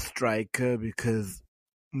said, the striker because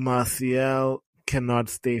Martial cannot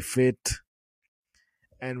stay fit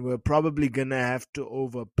and we're probably gonna have to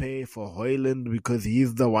overpay for Hoyland because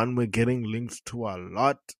he's the one we're getting linked to a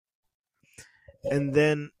lot. And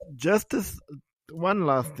then one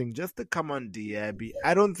last thing, just to come on Diaby,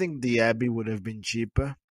 I don't think Diaby would have been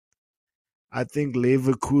cheaper. I think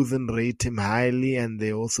Leverkusen rate him highly and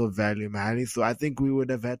they also value him highly. So I think we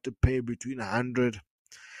would have had to pay between 100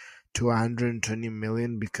 to 120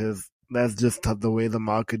 million because that's just the way the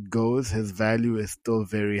market goes. His value is still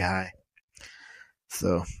very high.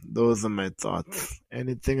 So those are my thoughts.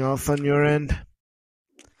 Anything else on your end?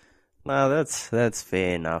 No, that's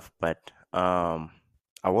fair enough. But I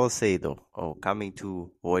will say though, coming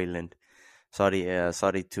to Hoyland,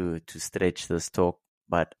 sorry to stretch this talk,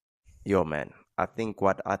 but yo man, I think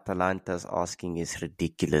what Atalanta's asking is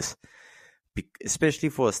ridiculous, especially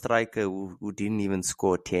for a striker who didn't even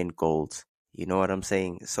score 10 goals. You know what I'm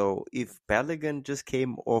saying? So if Balogun just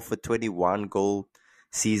came off a 21 goal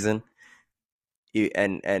season,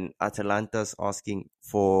 and Atalanta's asking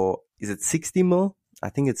for, is it 60 mil? I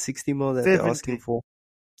think it's 60 mil that they're asking 70. for.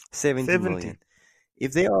 70 70. million.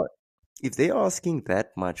 If they're asking that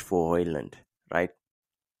much for Hoyland, right?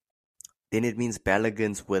 Then it means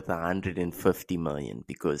Balogun's worth 150 million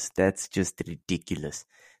because that's just ridiculous.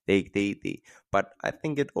 But I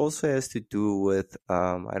think it also has to do with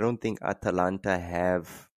I don't think Atalanta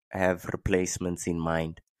have replacements in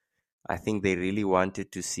mind. I think they really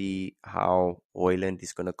wanted to see how Hoyland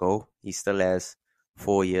is gonna go. He still has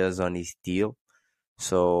 4 years on his deal.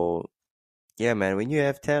 So yeah, man, when you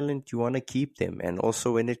have talent, you want to keep them. And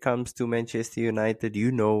also when it comes to Manchester United,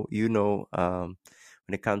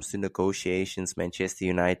 when it comes to negotiations, Manchester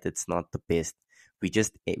United's not the best.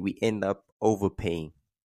 We end up overpaying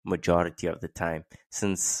majority of the time.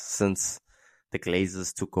 Since the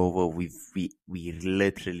Glazers took over, we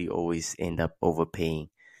literally always end up overpaying.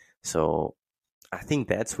 So I think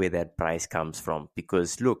that's where that price comes from.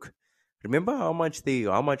 Because look, remember how much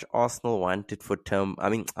Arsenal wanted for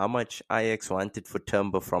how much Ajax wanted for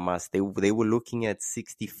Timber from us. They were looking at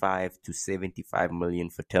 65 to 75 million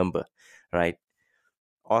for Timber, right?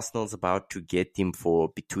 Arsenal's about to get him for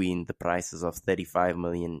between the prices of 35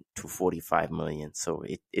 million to 45 million. So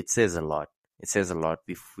it says a lot. It says a lot.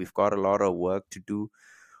 We've got a lot of work to do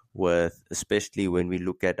with, especially when we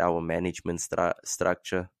look at our management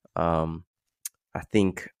structure. I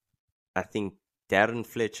think Darren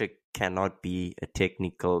Fletcher cannot be a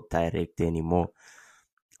technical director anymore.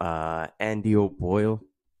 Andy O'Boyle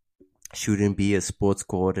shouldn't be a sports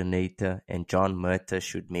coordinator, and John Murta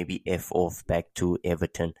should maybe F off back to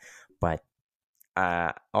Everton. But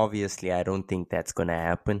obviously, I don't think that's going to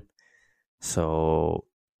happen. So,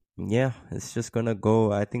 yeah, it's just going to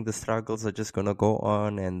go. I think the struggles are just going to go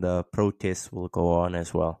on, and the protests will go on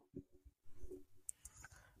as well.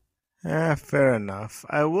 Fair enough.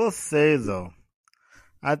 I will say though,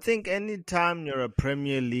 I think anytime you're a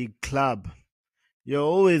Premier League club, you're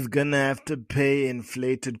always gonna have to pay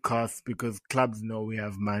inflated costs because clubs know we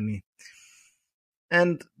have money.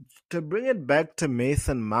 And to bring it back to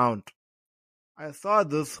Mason Mount, I saw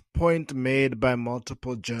this point made by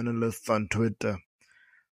multiple journalists on Twitter,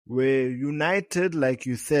 where United, like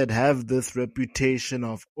you said, have this reputation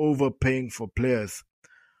of overpaying for players.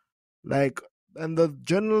 And the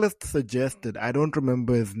journalist suggested, I don't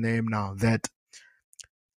remember his name now, that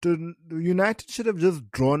United should have just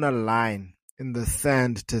drawn a line in the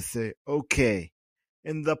sand to say, okay,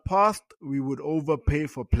 in the past we would overpay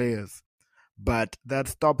for players, but that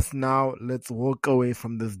stops now. Let's walk away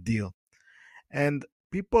from this deal. And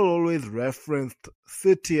people always referenced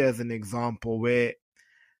City as an example where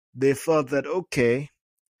they felt that, okay,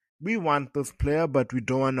 we want this player, but we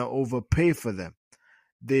don't want to overpay for them.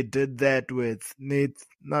 They did that with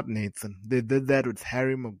not Nathan. They did that with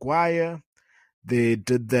Harry Maguire. They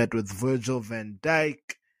did that with Virgil van Dijk.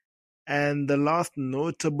 And the last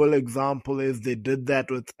notable example is they did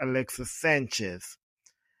that with Alexis Sanchez.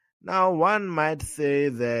 Now, one might say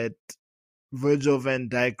that Virgil van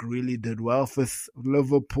Dijk really did well for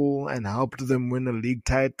Liverpool and helped them win a league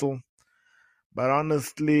title. But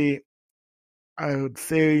honestly, I would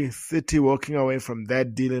say City walking away from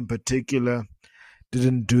that deal in particular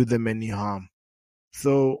didn't do them any harm.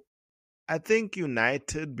 So I think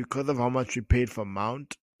United, because of how much we paid for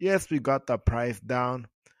Mount, yes, we got the price down,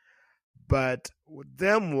 but with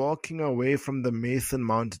them walking away from the Mason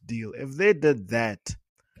Mount deal, if they did that,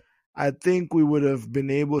 I think we would have been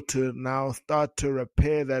able to now start to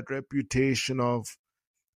repair that reputation of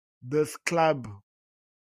this club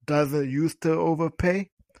doesn't used to overpay,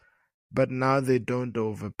 but now they don't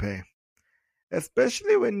overpay.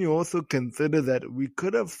 Especially when you also consider that we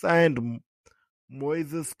could have signed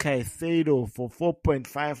Moises Caicedo for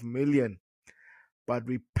 4.5 million, but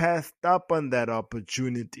we passed up on that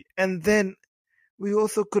opportunity. And then we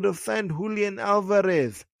also could have signed Julian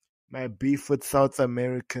Alvarez, my beef with South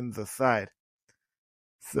Americans aside.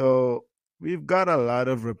 So we've got a lot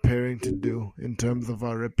of repairing to do in terms of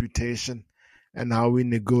our reputation and how we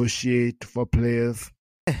negotiate for players.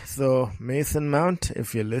 So Mason Mount,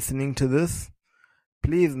 if you're listening to this,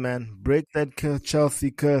 please, man, break that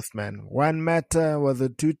Chelsea curse, man. Juan Mata was a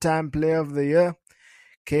two-time player of the year,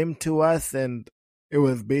 came to us, and it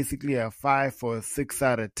was basically a 5 or a 6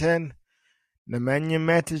 out of 10. Nemanja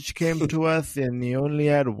Matic came to us, and he only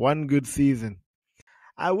had one good season.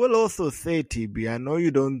 I will also say, TB, I know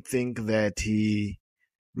you don't think that he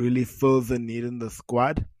really fills the need in the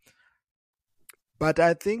squad, but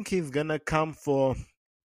I think he's going to come for,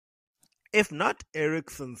 if not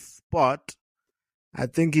Eriksen's spot, I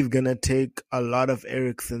think he's going to take a lot of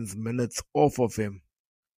Eriksen's minutes off of him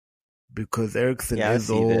because Eriksen is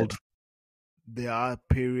old. There are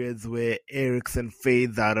periods where Eriksen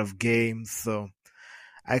fades out of games, so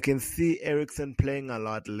I can see Eriksen playing a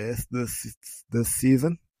lot less this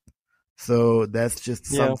season. So that's just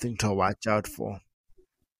something to watch out for.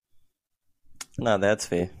 No, that's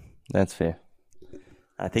fair. That's fair.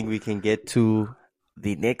 I think we can get to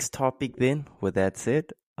the next topic then, with that said.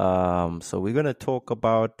 So we're going to talk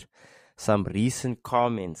about some recent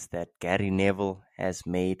comments that Gary Neville has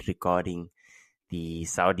made regarding the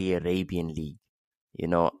Saudi Arabian League. You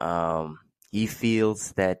know, he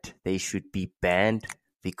feels that they should be banned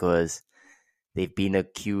because they've been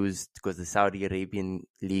accused, because the Saudi Arabian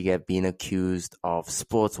League have been accused of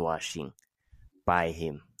sports washing by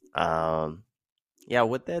him. Yeah,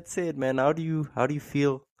 with that said, man, how do you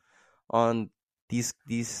feel on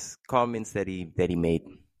these comments that he made?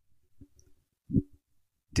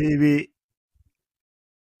 TV,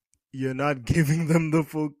 you're not giving them the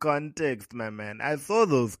full context, my man. I saw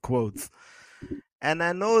those quotes. And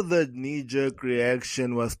I know the knee-jerk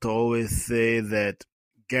reaction was to always say that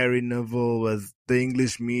Gary Neville the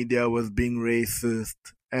English media was being racist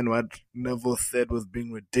and what Neville said was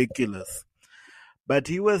being ridiculous. But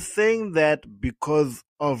he was saying that because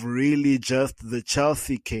of really just the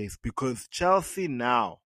Chelsea case, because Chelsea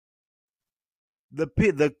now, the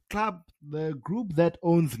club, the group that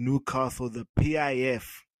owns Newcastle, the PIF,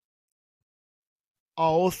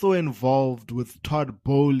 are also involved with Todd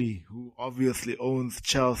Bowley, who obviously owns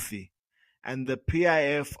Chelsea. And the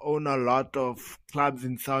PIF own a lot of clubs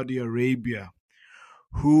in Saudi Arabia,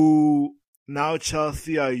 who now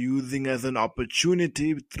Chelsea are using as an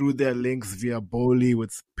opportunity through their links via Bowley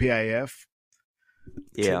with PIF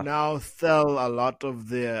to now sell a lot of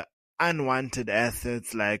their unwanted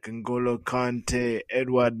assets like N'Golo Kante,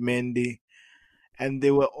 Edward Mendy. And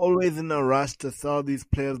they were always in a rush to sell these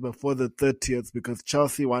players before the 30th because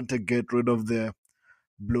Chelsea want to get rid of their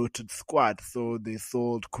bloated squad. So they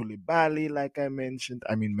sold Koulibaly, like I mentioned.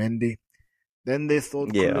 I mean Mendy. Then they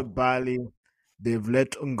sold Koulibaly. They've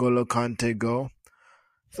let N'Golo Kante go.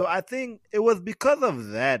 So I think it was because of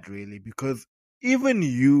that, really, because even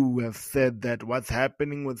you have said that what's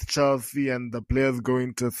happening with Chelsea and the players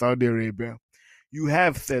going to Saudi Arabia, you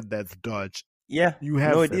have said that's dodge. Yeah, you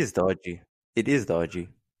have. No, it is dodgy. It is dodgy.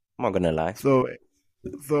 I'm not gonna lie. So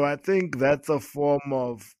I think that's a form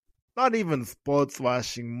of not even sports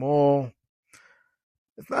washing. More,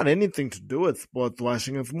 it's not anything to do with sports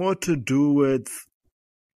washing. It's more to do with,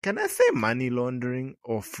 can I say, money laundering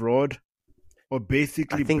or fraud, or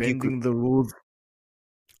basically bending the rules.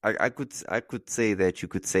 I could say that you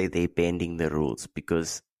could say they're bending the rules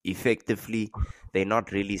because effectively they're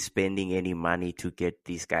not really spending any money to get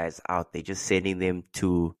these guys out. They're just sending them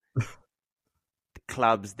to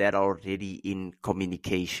clubs that are already in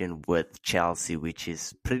communication with Chelsea, which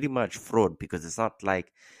is pretty much fraud because it's not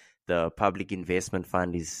like the public investment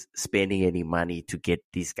fund is spending any money to get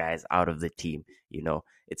these guys out of the team. You know,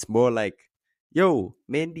 it's more like, yo,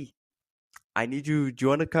 Mendy, I need you. Do you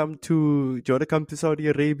want to come to Saudi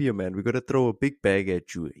Arabia, man? We're gonna throw a big bag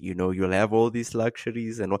at you. You know, you'll have all these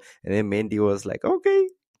luxuries and then Mendy was like, okay,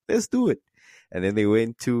 let's do it. And then they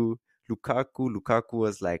went to Lukaku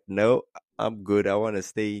was like, no, I'm good. I want to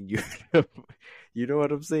stay in Europe. You know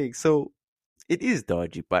what I'm saying? So it is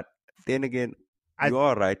dodgy, but then again, I you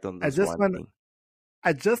are right on I this just one want thing.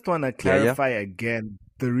 I just want to Yeah, yeah. clarify again.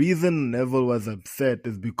 The reason Neville was upset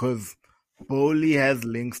is because Bowley has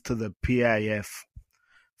links to the PIF.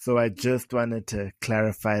 So I just wanted to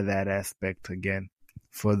clarify that aspect again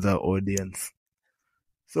for the audience.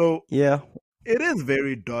 So Yeah. it is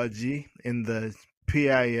very dodgy in the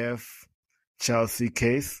PIF Chelsea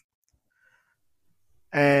case.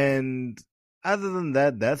 And other than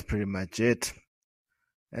that, that's pretty much it.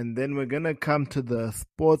 And then we're going to come to the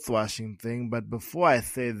sports washing thing. But before I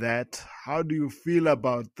say that, how do you feel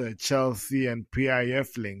about the Chelsea and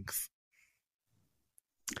PIF links?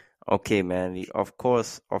 Okay, man. Of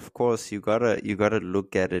course, you gotta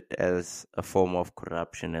look at it as a form of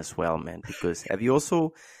corruption as well, man. Because have you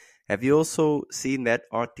also seen that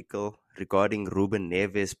article regarding Ruben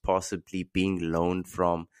Neves possibly being loaned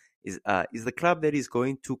from is the club that he's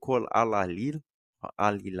going to call Al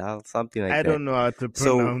Hilal, something like I that. don't know how to So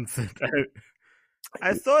pronounce it.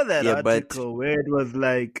 I saw that yeah, but article where it was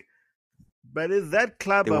like, but is that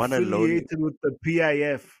club they want to loan him. affiliated with the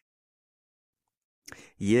PIF?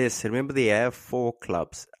 Yes, remember they have four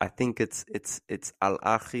clubs. I think it's Al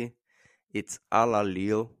Ahly, it's Al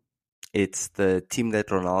Alil, it's the team that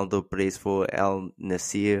Ronaldo plays for, Al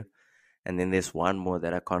Nasir, and then there's one more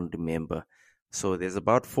that I can't remember. So there's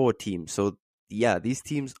about four teams. So yeah, these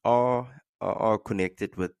teams are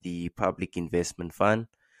connected with the Public Investment Fund.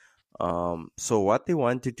 So what they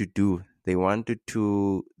wanted to do, they bought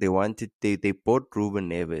Ruben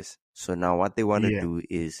Neves. So now what they want to Yeah. do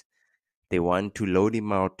is they want to load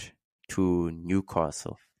him out to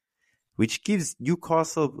Newcastle, which gives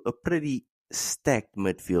Newcastle a pretty stacked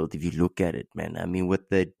midfield if you look at it, man. I mean, with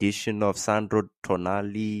the addition of Sandro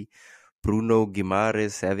Tonali, Bruno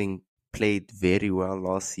Guimaraes having played very well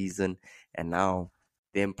last season, and now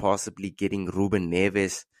them possibly getting Ruben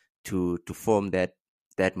Neves to form that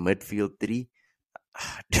midfield three.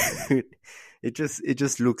 Dude, it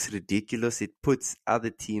just looks ridiculous. It puts other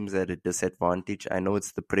teams at a disadvantage. I know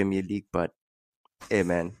it's the Premier League, but hey,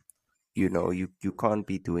 man, you can't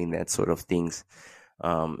be doing that sort of things,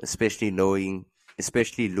 especially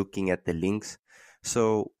looking at the links.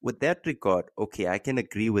 So with that regard, okay, I can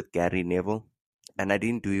agree with Gary Neville, and I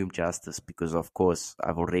didn't do him justice because, of course,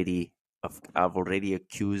 I've already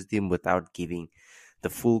accused him without giving the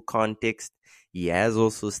full context. He has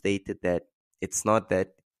also stated that it's not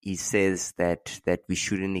that he says that we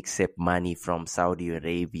shouldn't accept money from Saudi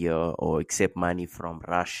Arabia or accept money from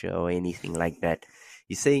Russia or anything like that.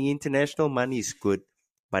 He's saying international money is good,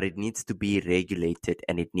 but it needs to be regulated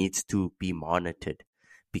and it needs to be monitored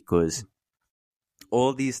because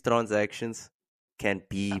all these transactions can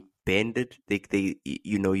be bended. You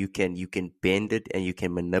can bend it and you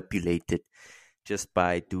can manipulate it just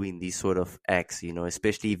by doing these sort of acts,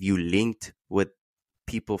 especially if you linked with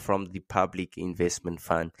people from the Public Investment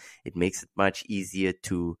Fund. It makes it much easier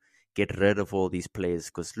to get rid of all these players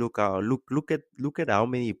because look at how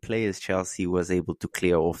many players Chelsea was able to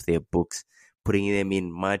clear off their books, putting them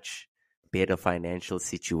in much better financial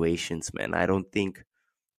situations, man. I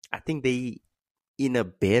think they in a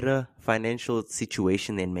better financial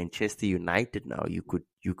situation than Manchester United now. You could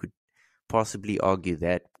possibly argue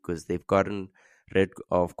that because they've gotten rid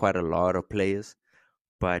of quite a lot of players.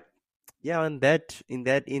 But yeah, in that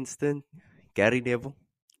instant, Gary Neville,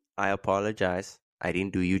 I apologize. I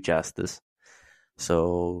didn't do you justice.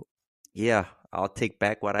 So yeah, I'll take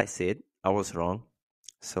back what I said. I was wrong.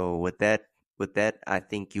 So with that, I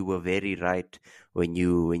think you were very right when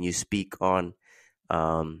you speak on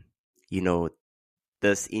um, you know,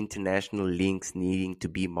 this international links needing to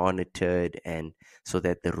be monitored and so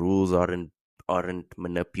that the rules aren't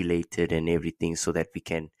manipulated and everything so that we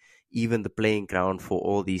can even the playing ground for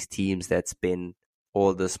all these teams that spend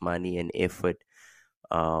all this money and effort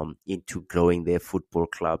into growing their football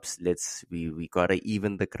clubs. We gotta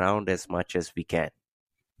even the ground as much as we can.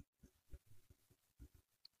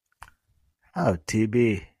 Oh,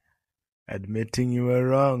 TB, admitting you were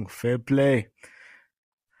wrong. Fair play.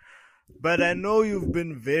 But I know you've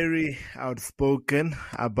been very outspoken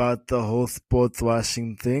about the whole sports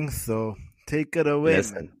washing thing, so take it away, Listen,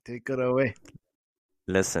 man. Take it away.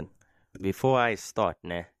 listen. Before I start,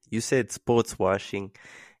 you said sports washing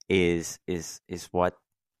is what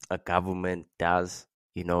a government does,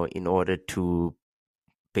 in order to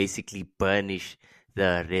basically burnish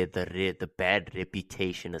the bad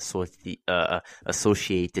reputation associated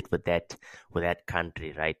with that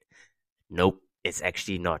country, right? Nope, it's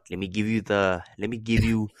actually not. Let me give you the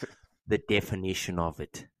definition of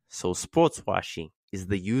it. So sports washing is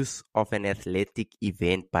the use of an athletic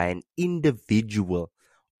event by an individual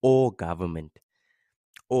or government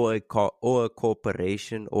or a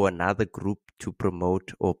corporation or another group to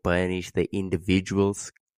promote or burnish the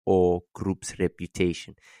individual's or group's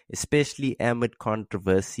reputation, especially amid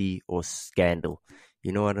controversy or scandal.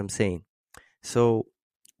 You know what I'm saying? So,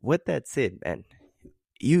 with that said, man,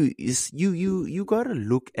 you gotta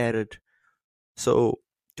look at it. So,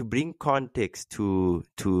 to bring context to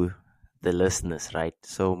the listeners, right?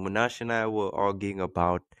 So, Munash and I were arguing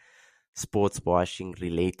about sports washing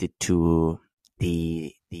related to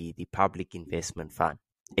the public investment fund,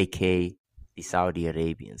 aka the Saudi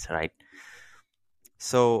Arabians, right?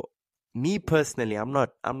 So, me personally, I'm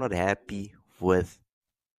not happy with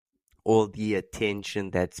all the attention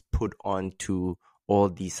that's put onto all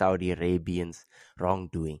the Saudi Arabians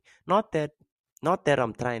wrongdoing. Not that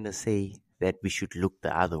I'm trying to say that we should look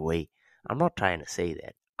the other way. I'm not trying to say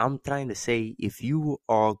that. I'm trying to say if you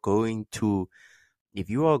are going to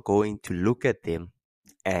look at them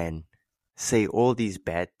and say all these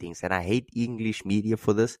bad things, and I hate English media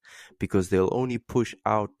for this because they'll only push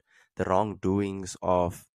out the wrongdoings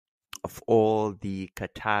of all the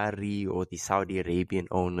Qatari or the Saudi Arabian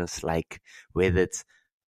owners, like whether it's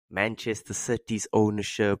Manchester City's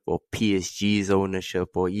ownership or PSG's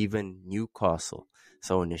ownership or even Newcastle's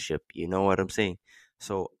ownership. You know what I'm saying?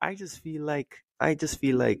 So I just feel like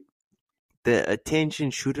the attention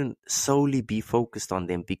shouldn't solely be focused on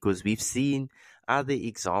them because we've seen other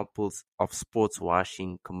examples of sports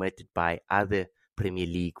washing committed by other Premier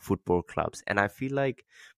League football clubs. And I feel like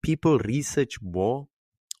people research more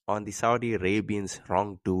on the Saudi Arabians'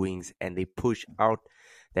 wrongdoings and they push out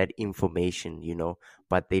that information,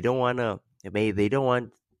 but they don't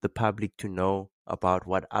want the public to know about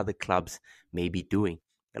what other clubs may be doing.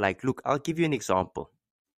 Like, look, I'll give you an example.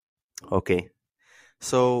 Okay.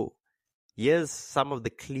 So here's some of the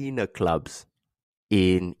cleaner clubs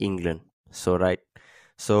in England.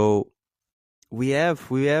 So we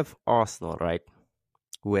have Arsenal, right?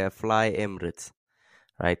 We have Fly Emirates,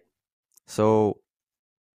 right? So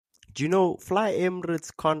do you know Fly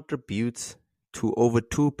Emirates contributes to over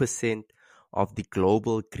 2% of the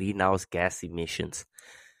global greenhouse gas emissions?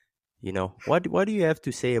 What do you have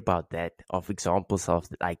to say about that, of examples of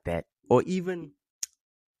like that? Or even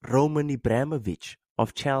Roman Abramovich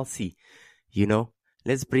of Chelsea,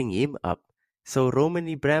 let's bring him up. So Roman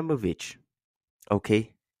Abramovich,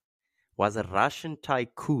 okay, was a Russian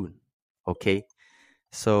tycoon, okay?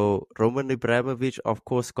 So Roman Abramovich, of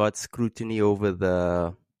course, got scrutiny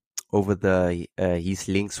over his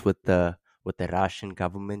links with the Russian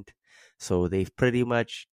government. So they've pretty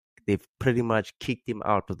much kicked him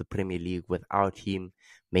out of the Premier League without him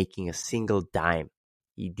making a single dime.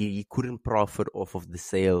 He couldn't profit off of the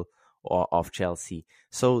sale of Chelsea.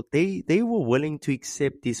 So they were willing to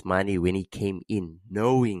accept his money when he came in,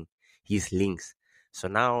 knowing his links. So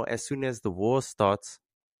now, as soon as the war starts,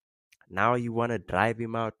 now you want to drive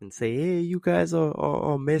him out and say, hey, you guys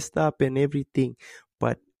are messed up and everything.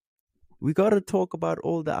 But we got to talk about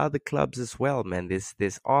all the other clubs as well, man.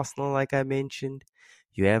 There's Arsenal, like I mentioned.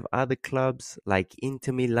 You have other clubs like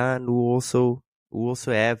Inter Milan who also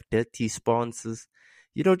have dirty sponsors.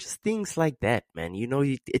 Just things like that, man.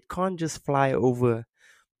 It can't just fly over.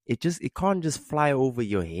 It can't just fly over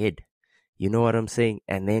your head. You know what I'm saying?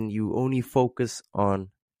 And then you only focus on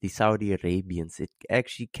the Saudi Arabians. It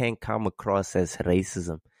actually can come across as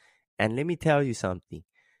racism. And let me tell you something.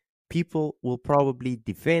 People will probably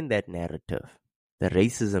defend that narrative, the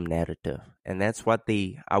racism narrative. And that's what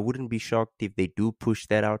I wouldn't be shocked if they do push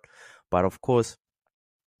that out. But of course,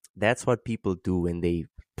 that's what people do when they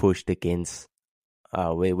pushed against,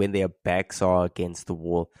 when their backs are against the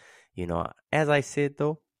wall. As I said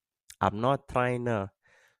though, I'm not trying to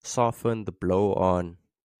soften the blow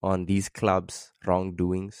on these clubs'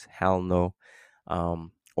 wrongdoings. Hell no.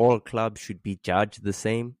 All clubs should be judged the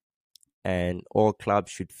same, and all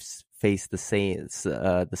clubs should face the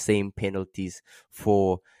same penalties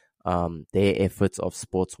for their efforts of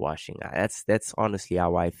sports washing. That's honestly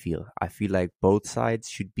how I feel. I feel like both sides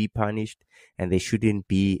should be punished, and there shouldn't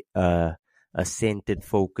be a centered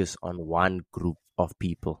focus on one group of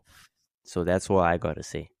people. So that's all I gotta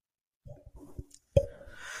say.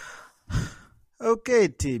 Okay,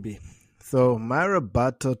 TB. So my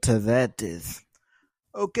rebuttal to that is,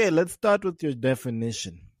 okay, let's start with your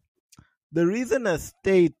definition. The reason a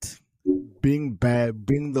state being bad,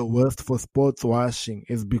 being the worst for sports washing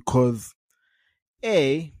is because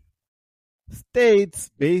A, states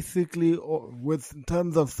basically, in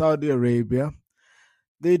terms of Saudi Arabia,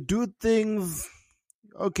 they do things.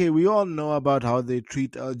 Okay, we all know about how they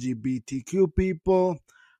treat LGBTQ people,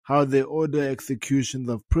 how they order executions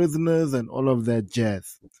of prisoners and all of that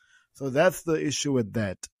jazz. So that's the issue with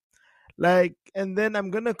that. Like, and then I'm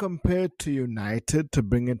gonna compare it to United to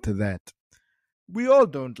bring it to that. We all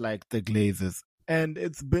don't like the Glazers, and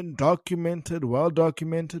it's been documented, well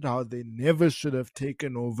documented, how they never should have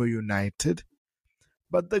taken over United.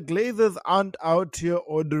 But the Glazers aren't out here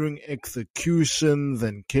ordering executions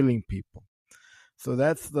and killing people. So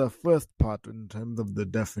that's the first part in terms of the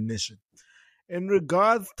definition. In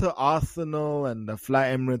regards to Arsenal and the Fly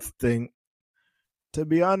Emirates thing, to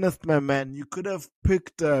be honest, my man, you could have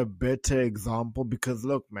picked a better example because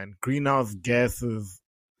look, man, greenhouse gases.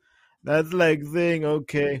 That's like saying,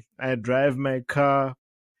 okay, I drive my car,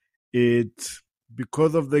 it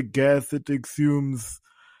because of the gas it exhumes,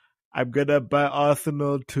 I'm gonna buy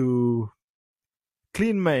Arsenal to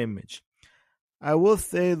clean my image. I will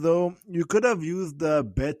say though, you could have used a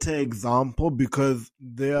better example because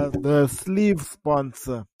they are the sleeve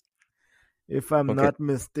sponsor, if I'm Okay. not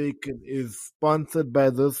mistaken, is sponsored by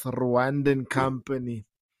this Rwandan company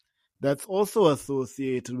that's also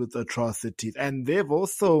associated with atrocities. And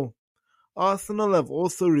Arsenal have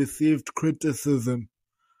also received criticism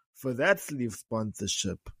for that sleeve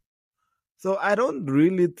sponsorship. So I don't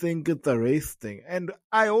really think it's a race thing. And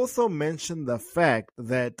I also mentioned the fact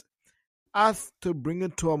that us to bring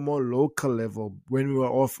it to a more local level when we were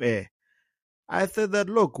off air. I said that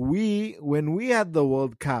look, when we had the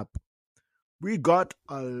World Cup, we got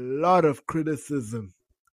a lot of criticism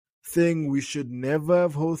saying we should never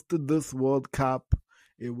have hosted this World Cup.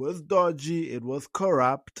 It was dodgy, it was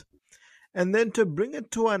corrupt. And then to bring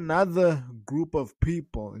it to another group of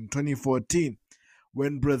people in 2014,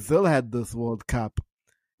 when Brazil had this World Cup,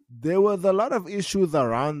 there was a lot of issues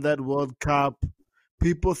around that World Cup.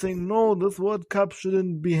 People saying, no, this World Cup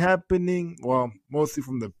shouldn't be happening. Well, mostly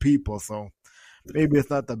from the people, so maybe it's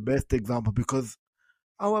not the best example because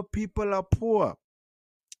our people are poor.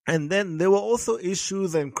 And then there were also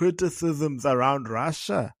issues and criticisms around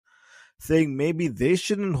Russia, saying maybe they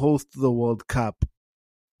shouldn't host the World Cup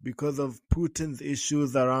because of Putin's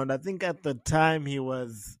issues around. I think at the time he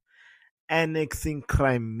was annexing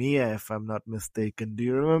Crimea, if I'm not mistaken. Do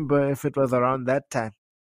you remember if it was around that time?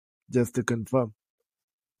 Just to confirm.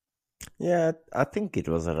 Yeah, I think it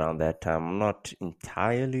was around that time. I'm not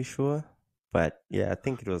entirely sure, but yeah, I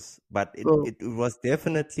think it was. But So, it was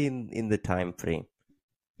definitely in the time frame.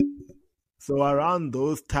 so around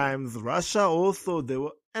those times, Russia also there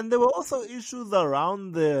were also issues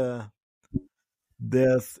around their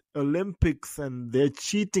Olympics and their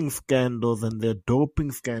cheating scandals and their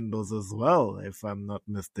doping scandals as well, if I'm not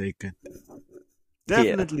mistaken. Yeah,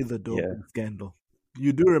 Definitely the yeah. doping scandal.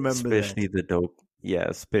 You do remember that. Especially the dope. Yeah,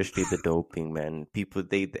 especially the doping, man. People,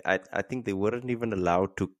 I think they weren't even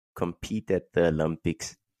allowed to compete at the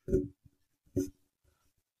Olympics.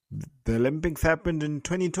 The Olympics happened in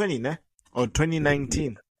 2020, nah? Or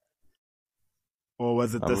 2019? Or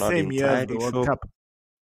was it the I'm not same year as the entirely World sure. Cup?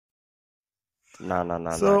 No, no,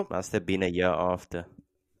 no, no. It So, must have been a year after.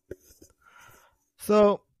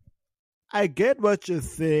 so I get what you're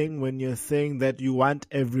saying when you're saying that you want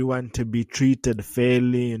everyone to be treated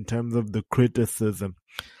fairly in terms of the criticism.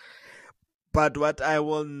 But what I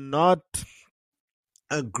will not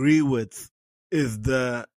agree with is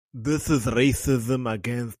this is racism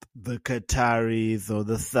against the Qataris or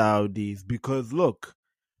the Saudis because look,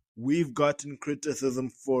 we've gotten criticism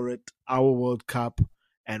for it, our World Cup,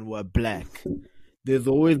 and we're black. There's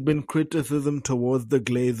always been criticism towards the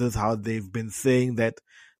Glazers, how they've been saying that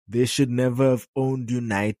they should never have owned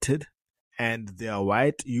United and they are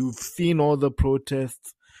white. You've seen all the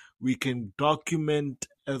protests. We can document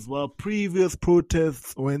as well previous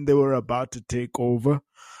protests when they were about to take over.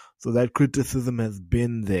 So that criticism has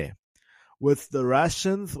been there. With the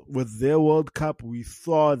Russians, with their World Cup, we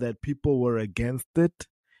saw that people were against it,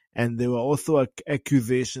 and there were also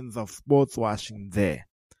accusations of sports washing there.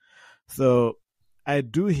 So I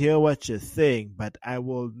do hear what you're saying, but I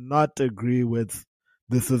will not agree with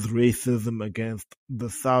this is racism against the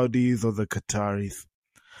Saudis or the Qataris.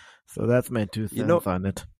 So that's my two You know, cents on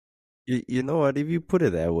it. you know what? If you put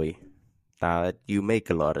it that way, you make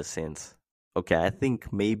a lot of sense. Okay, I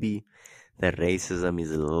think maybe the racism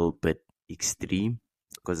is a little bit extreme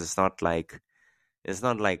because it's not like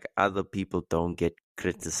other people don't get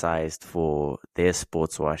criticized for their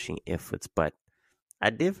sports washing efforts, but I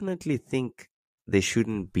definitely think there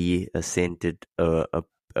shouldn't be a centered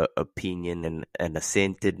opinion and a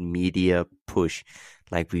centered media push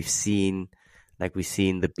like we've seen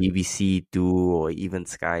the BBC do or even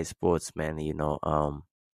Sky Sports, man.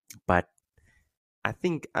 But I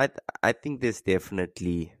think there's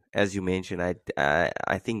definitely, as you mentioned,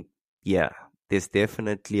 I think yeah, there's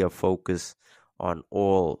definitely a focus on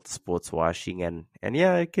all sports washing, and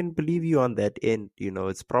yeah, I can believe you on that end.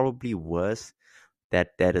 It's probably worse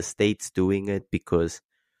that a state's doing it because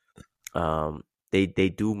they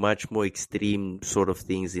do much more extreme sort of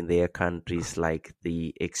things in their countries, like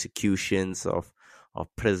the executions of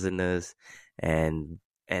prisoners and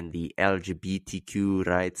the LGBTQ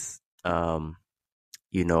rights.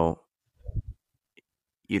 You know,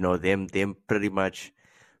 them pretty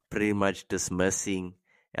much dismissing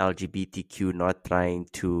LGBTQ, not trying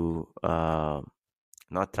to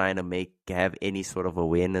have any sort of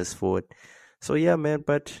awareness for it. So yeah, man,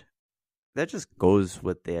 but that just goes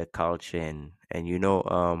with their culture, and we know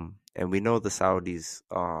the Saudis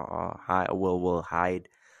will hide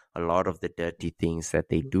a lot of the dirty things that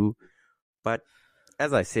they do. But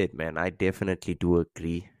as I said, man, I definitely do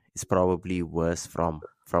agree. It's probably worse from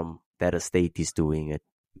that a state is doing it.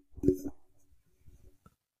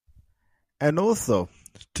 And also,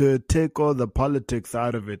 to take all the politics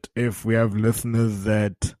out of it, if we have listeners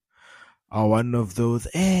that are one of those,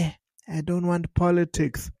 I don't want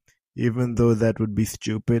politics, even though that would be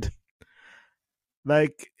stupid.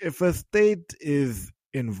 Like, if a state is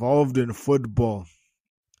involved in football,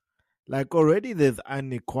 like already there's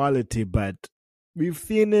inequality, but we've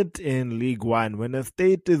seen it in League One when a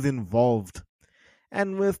state is involved.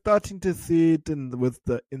 And we're starting to see it in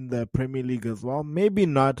the Premier League as well. Maybe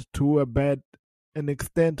not to a bad an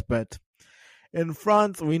extent, but in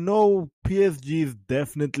France, we know PSG is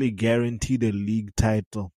definitely guaranteed a league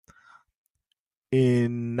title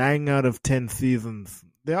in 9 out of 10 seasons.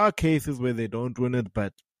 There are cases where they don't win it,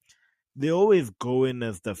 but they always go in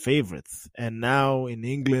as the favorites. And now in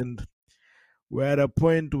England, we're at a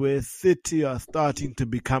point where City are starting to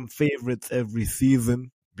become favorites every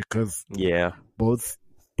season because Yeah. both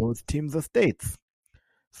teams are states.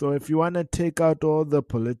 So if you want to take out all the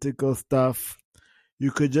political stuff,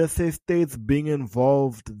 you could just say states being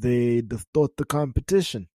involved, they distort the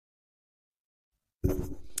competition.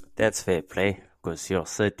 That's fair play, because your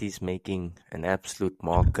City's making an absolute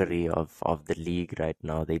mockery of the league right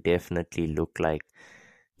now. They definitely look like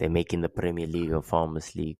they're making the Premier League a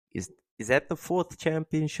Farmers League. Is that the fourth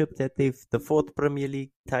championship the fourth Premier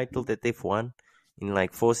League title that they've won in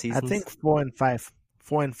like 4 seasons? I think 4 and 5.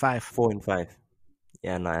 4 and 5. 4 and 5.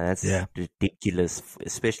 Yeah, no, that's Yeah. ridiculous,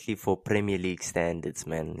 especially for Premier League standards,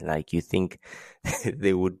 man. Like, you think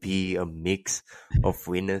there would be a mix of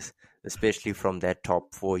winners, especially from that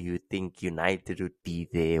top four. You'd think United would be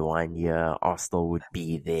there one year, Arsenal would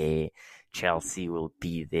be there, Chelsea will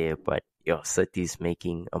be there, but your City's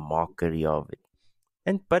making a mockery of it.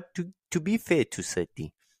 But to be fair to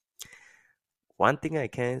City, one thing I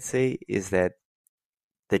can say is that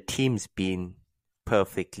the team's been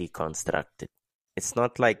perfectly constructed. It's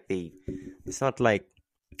not like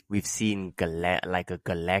we've seen like a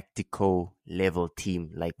Galactico level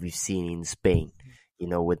team like we've seen in Spain,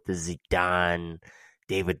 with the Zidane,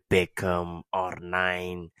 David Beckham,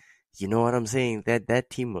 R9. You know what I'm saying? That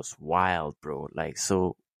team was wild, bro. Like,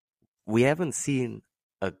 so we haven't seen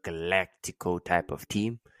a Galactico type of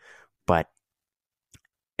team, but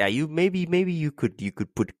yeah, maybe you could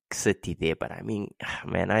put City there, but I mean,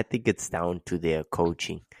 man, I think it's down to their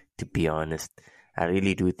coaching, to be honest. I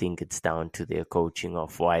really do think it's down to their coaching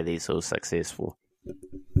of why they're so successful.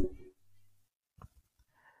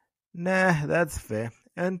 Nah, that's fair.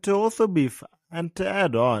 And to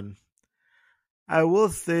add on, I will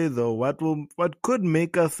say though, what could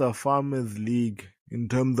make us a Farmers League in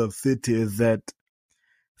terms of City is that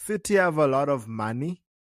City have a lot of money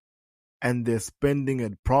and they're spending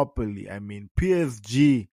it properly. I mean,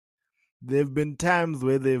 PSG, there have been times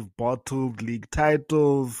where they've bottled league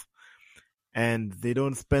titles and they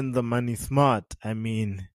don't spend the money smart. I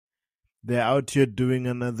mean, they're out here doing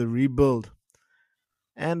another rebuild.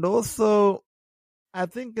 And also, I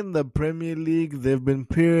think in the Premier League, there have been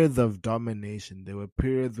periods of domination. There were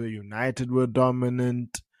periods where United were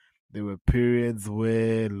dominant. There were periods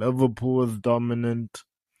where Liverpool was dominant.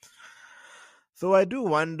 So I do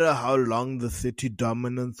wonder how long the City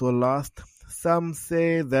dominance will last. Some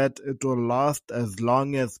say that it will last as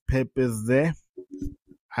long as Pep is there.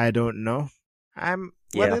 I don't know.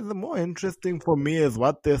 What is more interesting for me is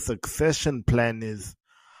what their succession plan is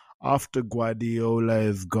after Guardiola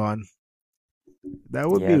is gone. That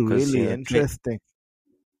would be really interesting.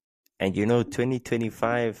 And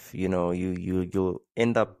 2025, you'll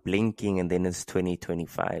end up blinking and then it's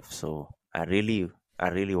 2025. So I really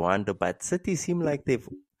wonder. But City seem like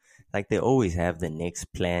they always have the next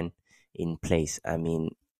plan in place. I mean,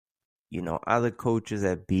 other coaches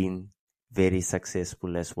have been very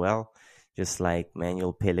successful as well, just like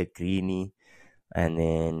Manuel Pellegrini. And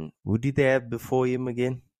then who did they have before him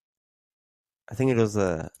again? I think it was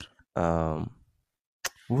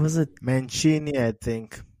who was it? Mancini, I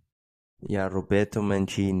think. Yeah, Roberto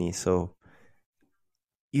Mancini. So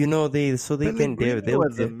you know they can Pellegrini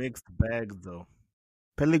was a mixed bag, though.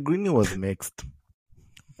 Pellegrini was mixed.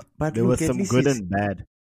 but There look, was at some least good he's, and bad.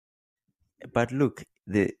 but look,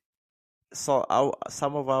 some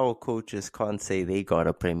of our coaches can't say they got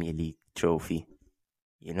a Premier League trophy.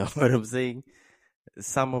 You know what I'm saying?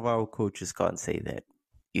 Some of our coaches can't say that.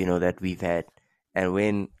 You know that we've had, and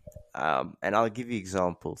when and I'll give you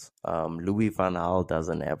examples. Louis van Gaal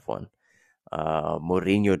doesn't have one.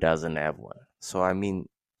 Mourinho doesn't have one. So I mean,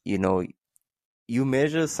 you know, you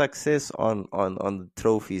measure success on the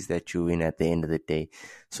trophies that you win at the end of the day.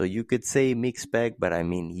 So you could say mixed bag, but I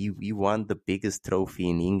mean, he won the biggest trophy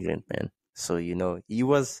in England, man. So you know, he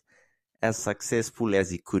was as successful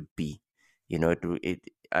as he could be. You know,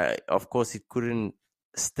 of course it couldn't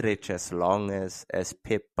stretch as long as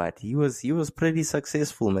Pep, but he was pretty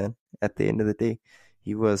successful, man. At the end of the day,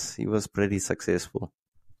 he was pretty successful.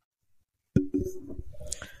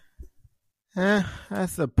 I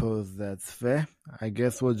suppose that's fair. I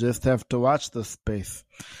guess we'll just have to watch the space.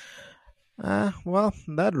 Well,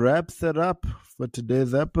 that wraps it up for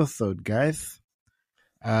today's episode, guys.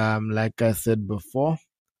 Like I said before,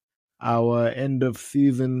 our end of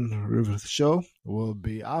season show will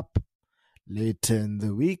be up later in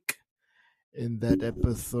the week. In that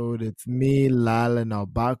episode, it's me, Lal, and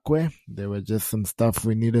Albakwe. There were just some stuff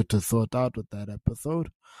we needed to sort out with that episode,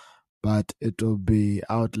 but it will be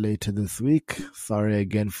out later this week. Sorry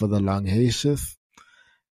again for the long hiatus.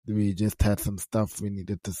 We just had some stuff we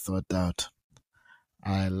needed to sort out.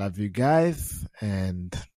 I love you guys,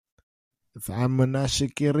 and I'm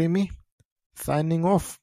Munashe Kirimi, signing off.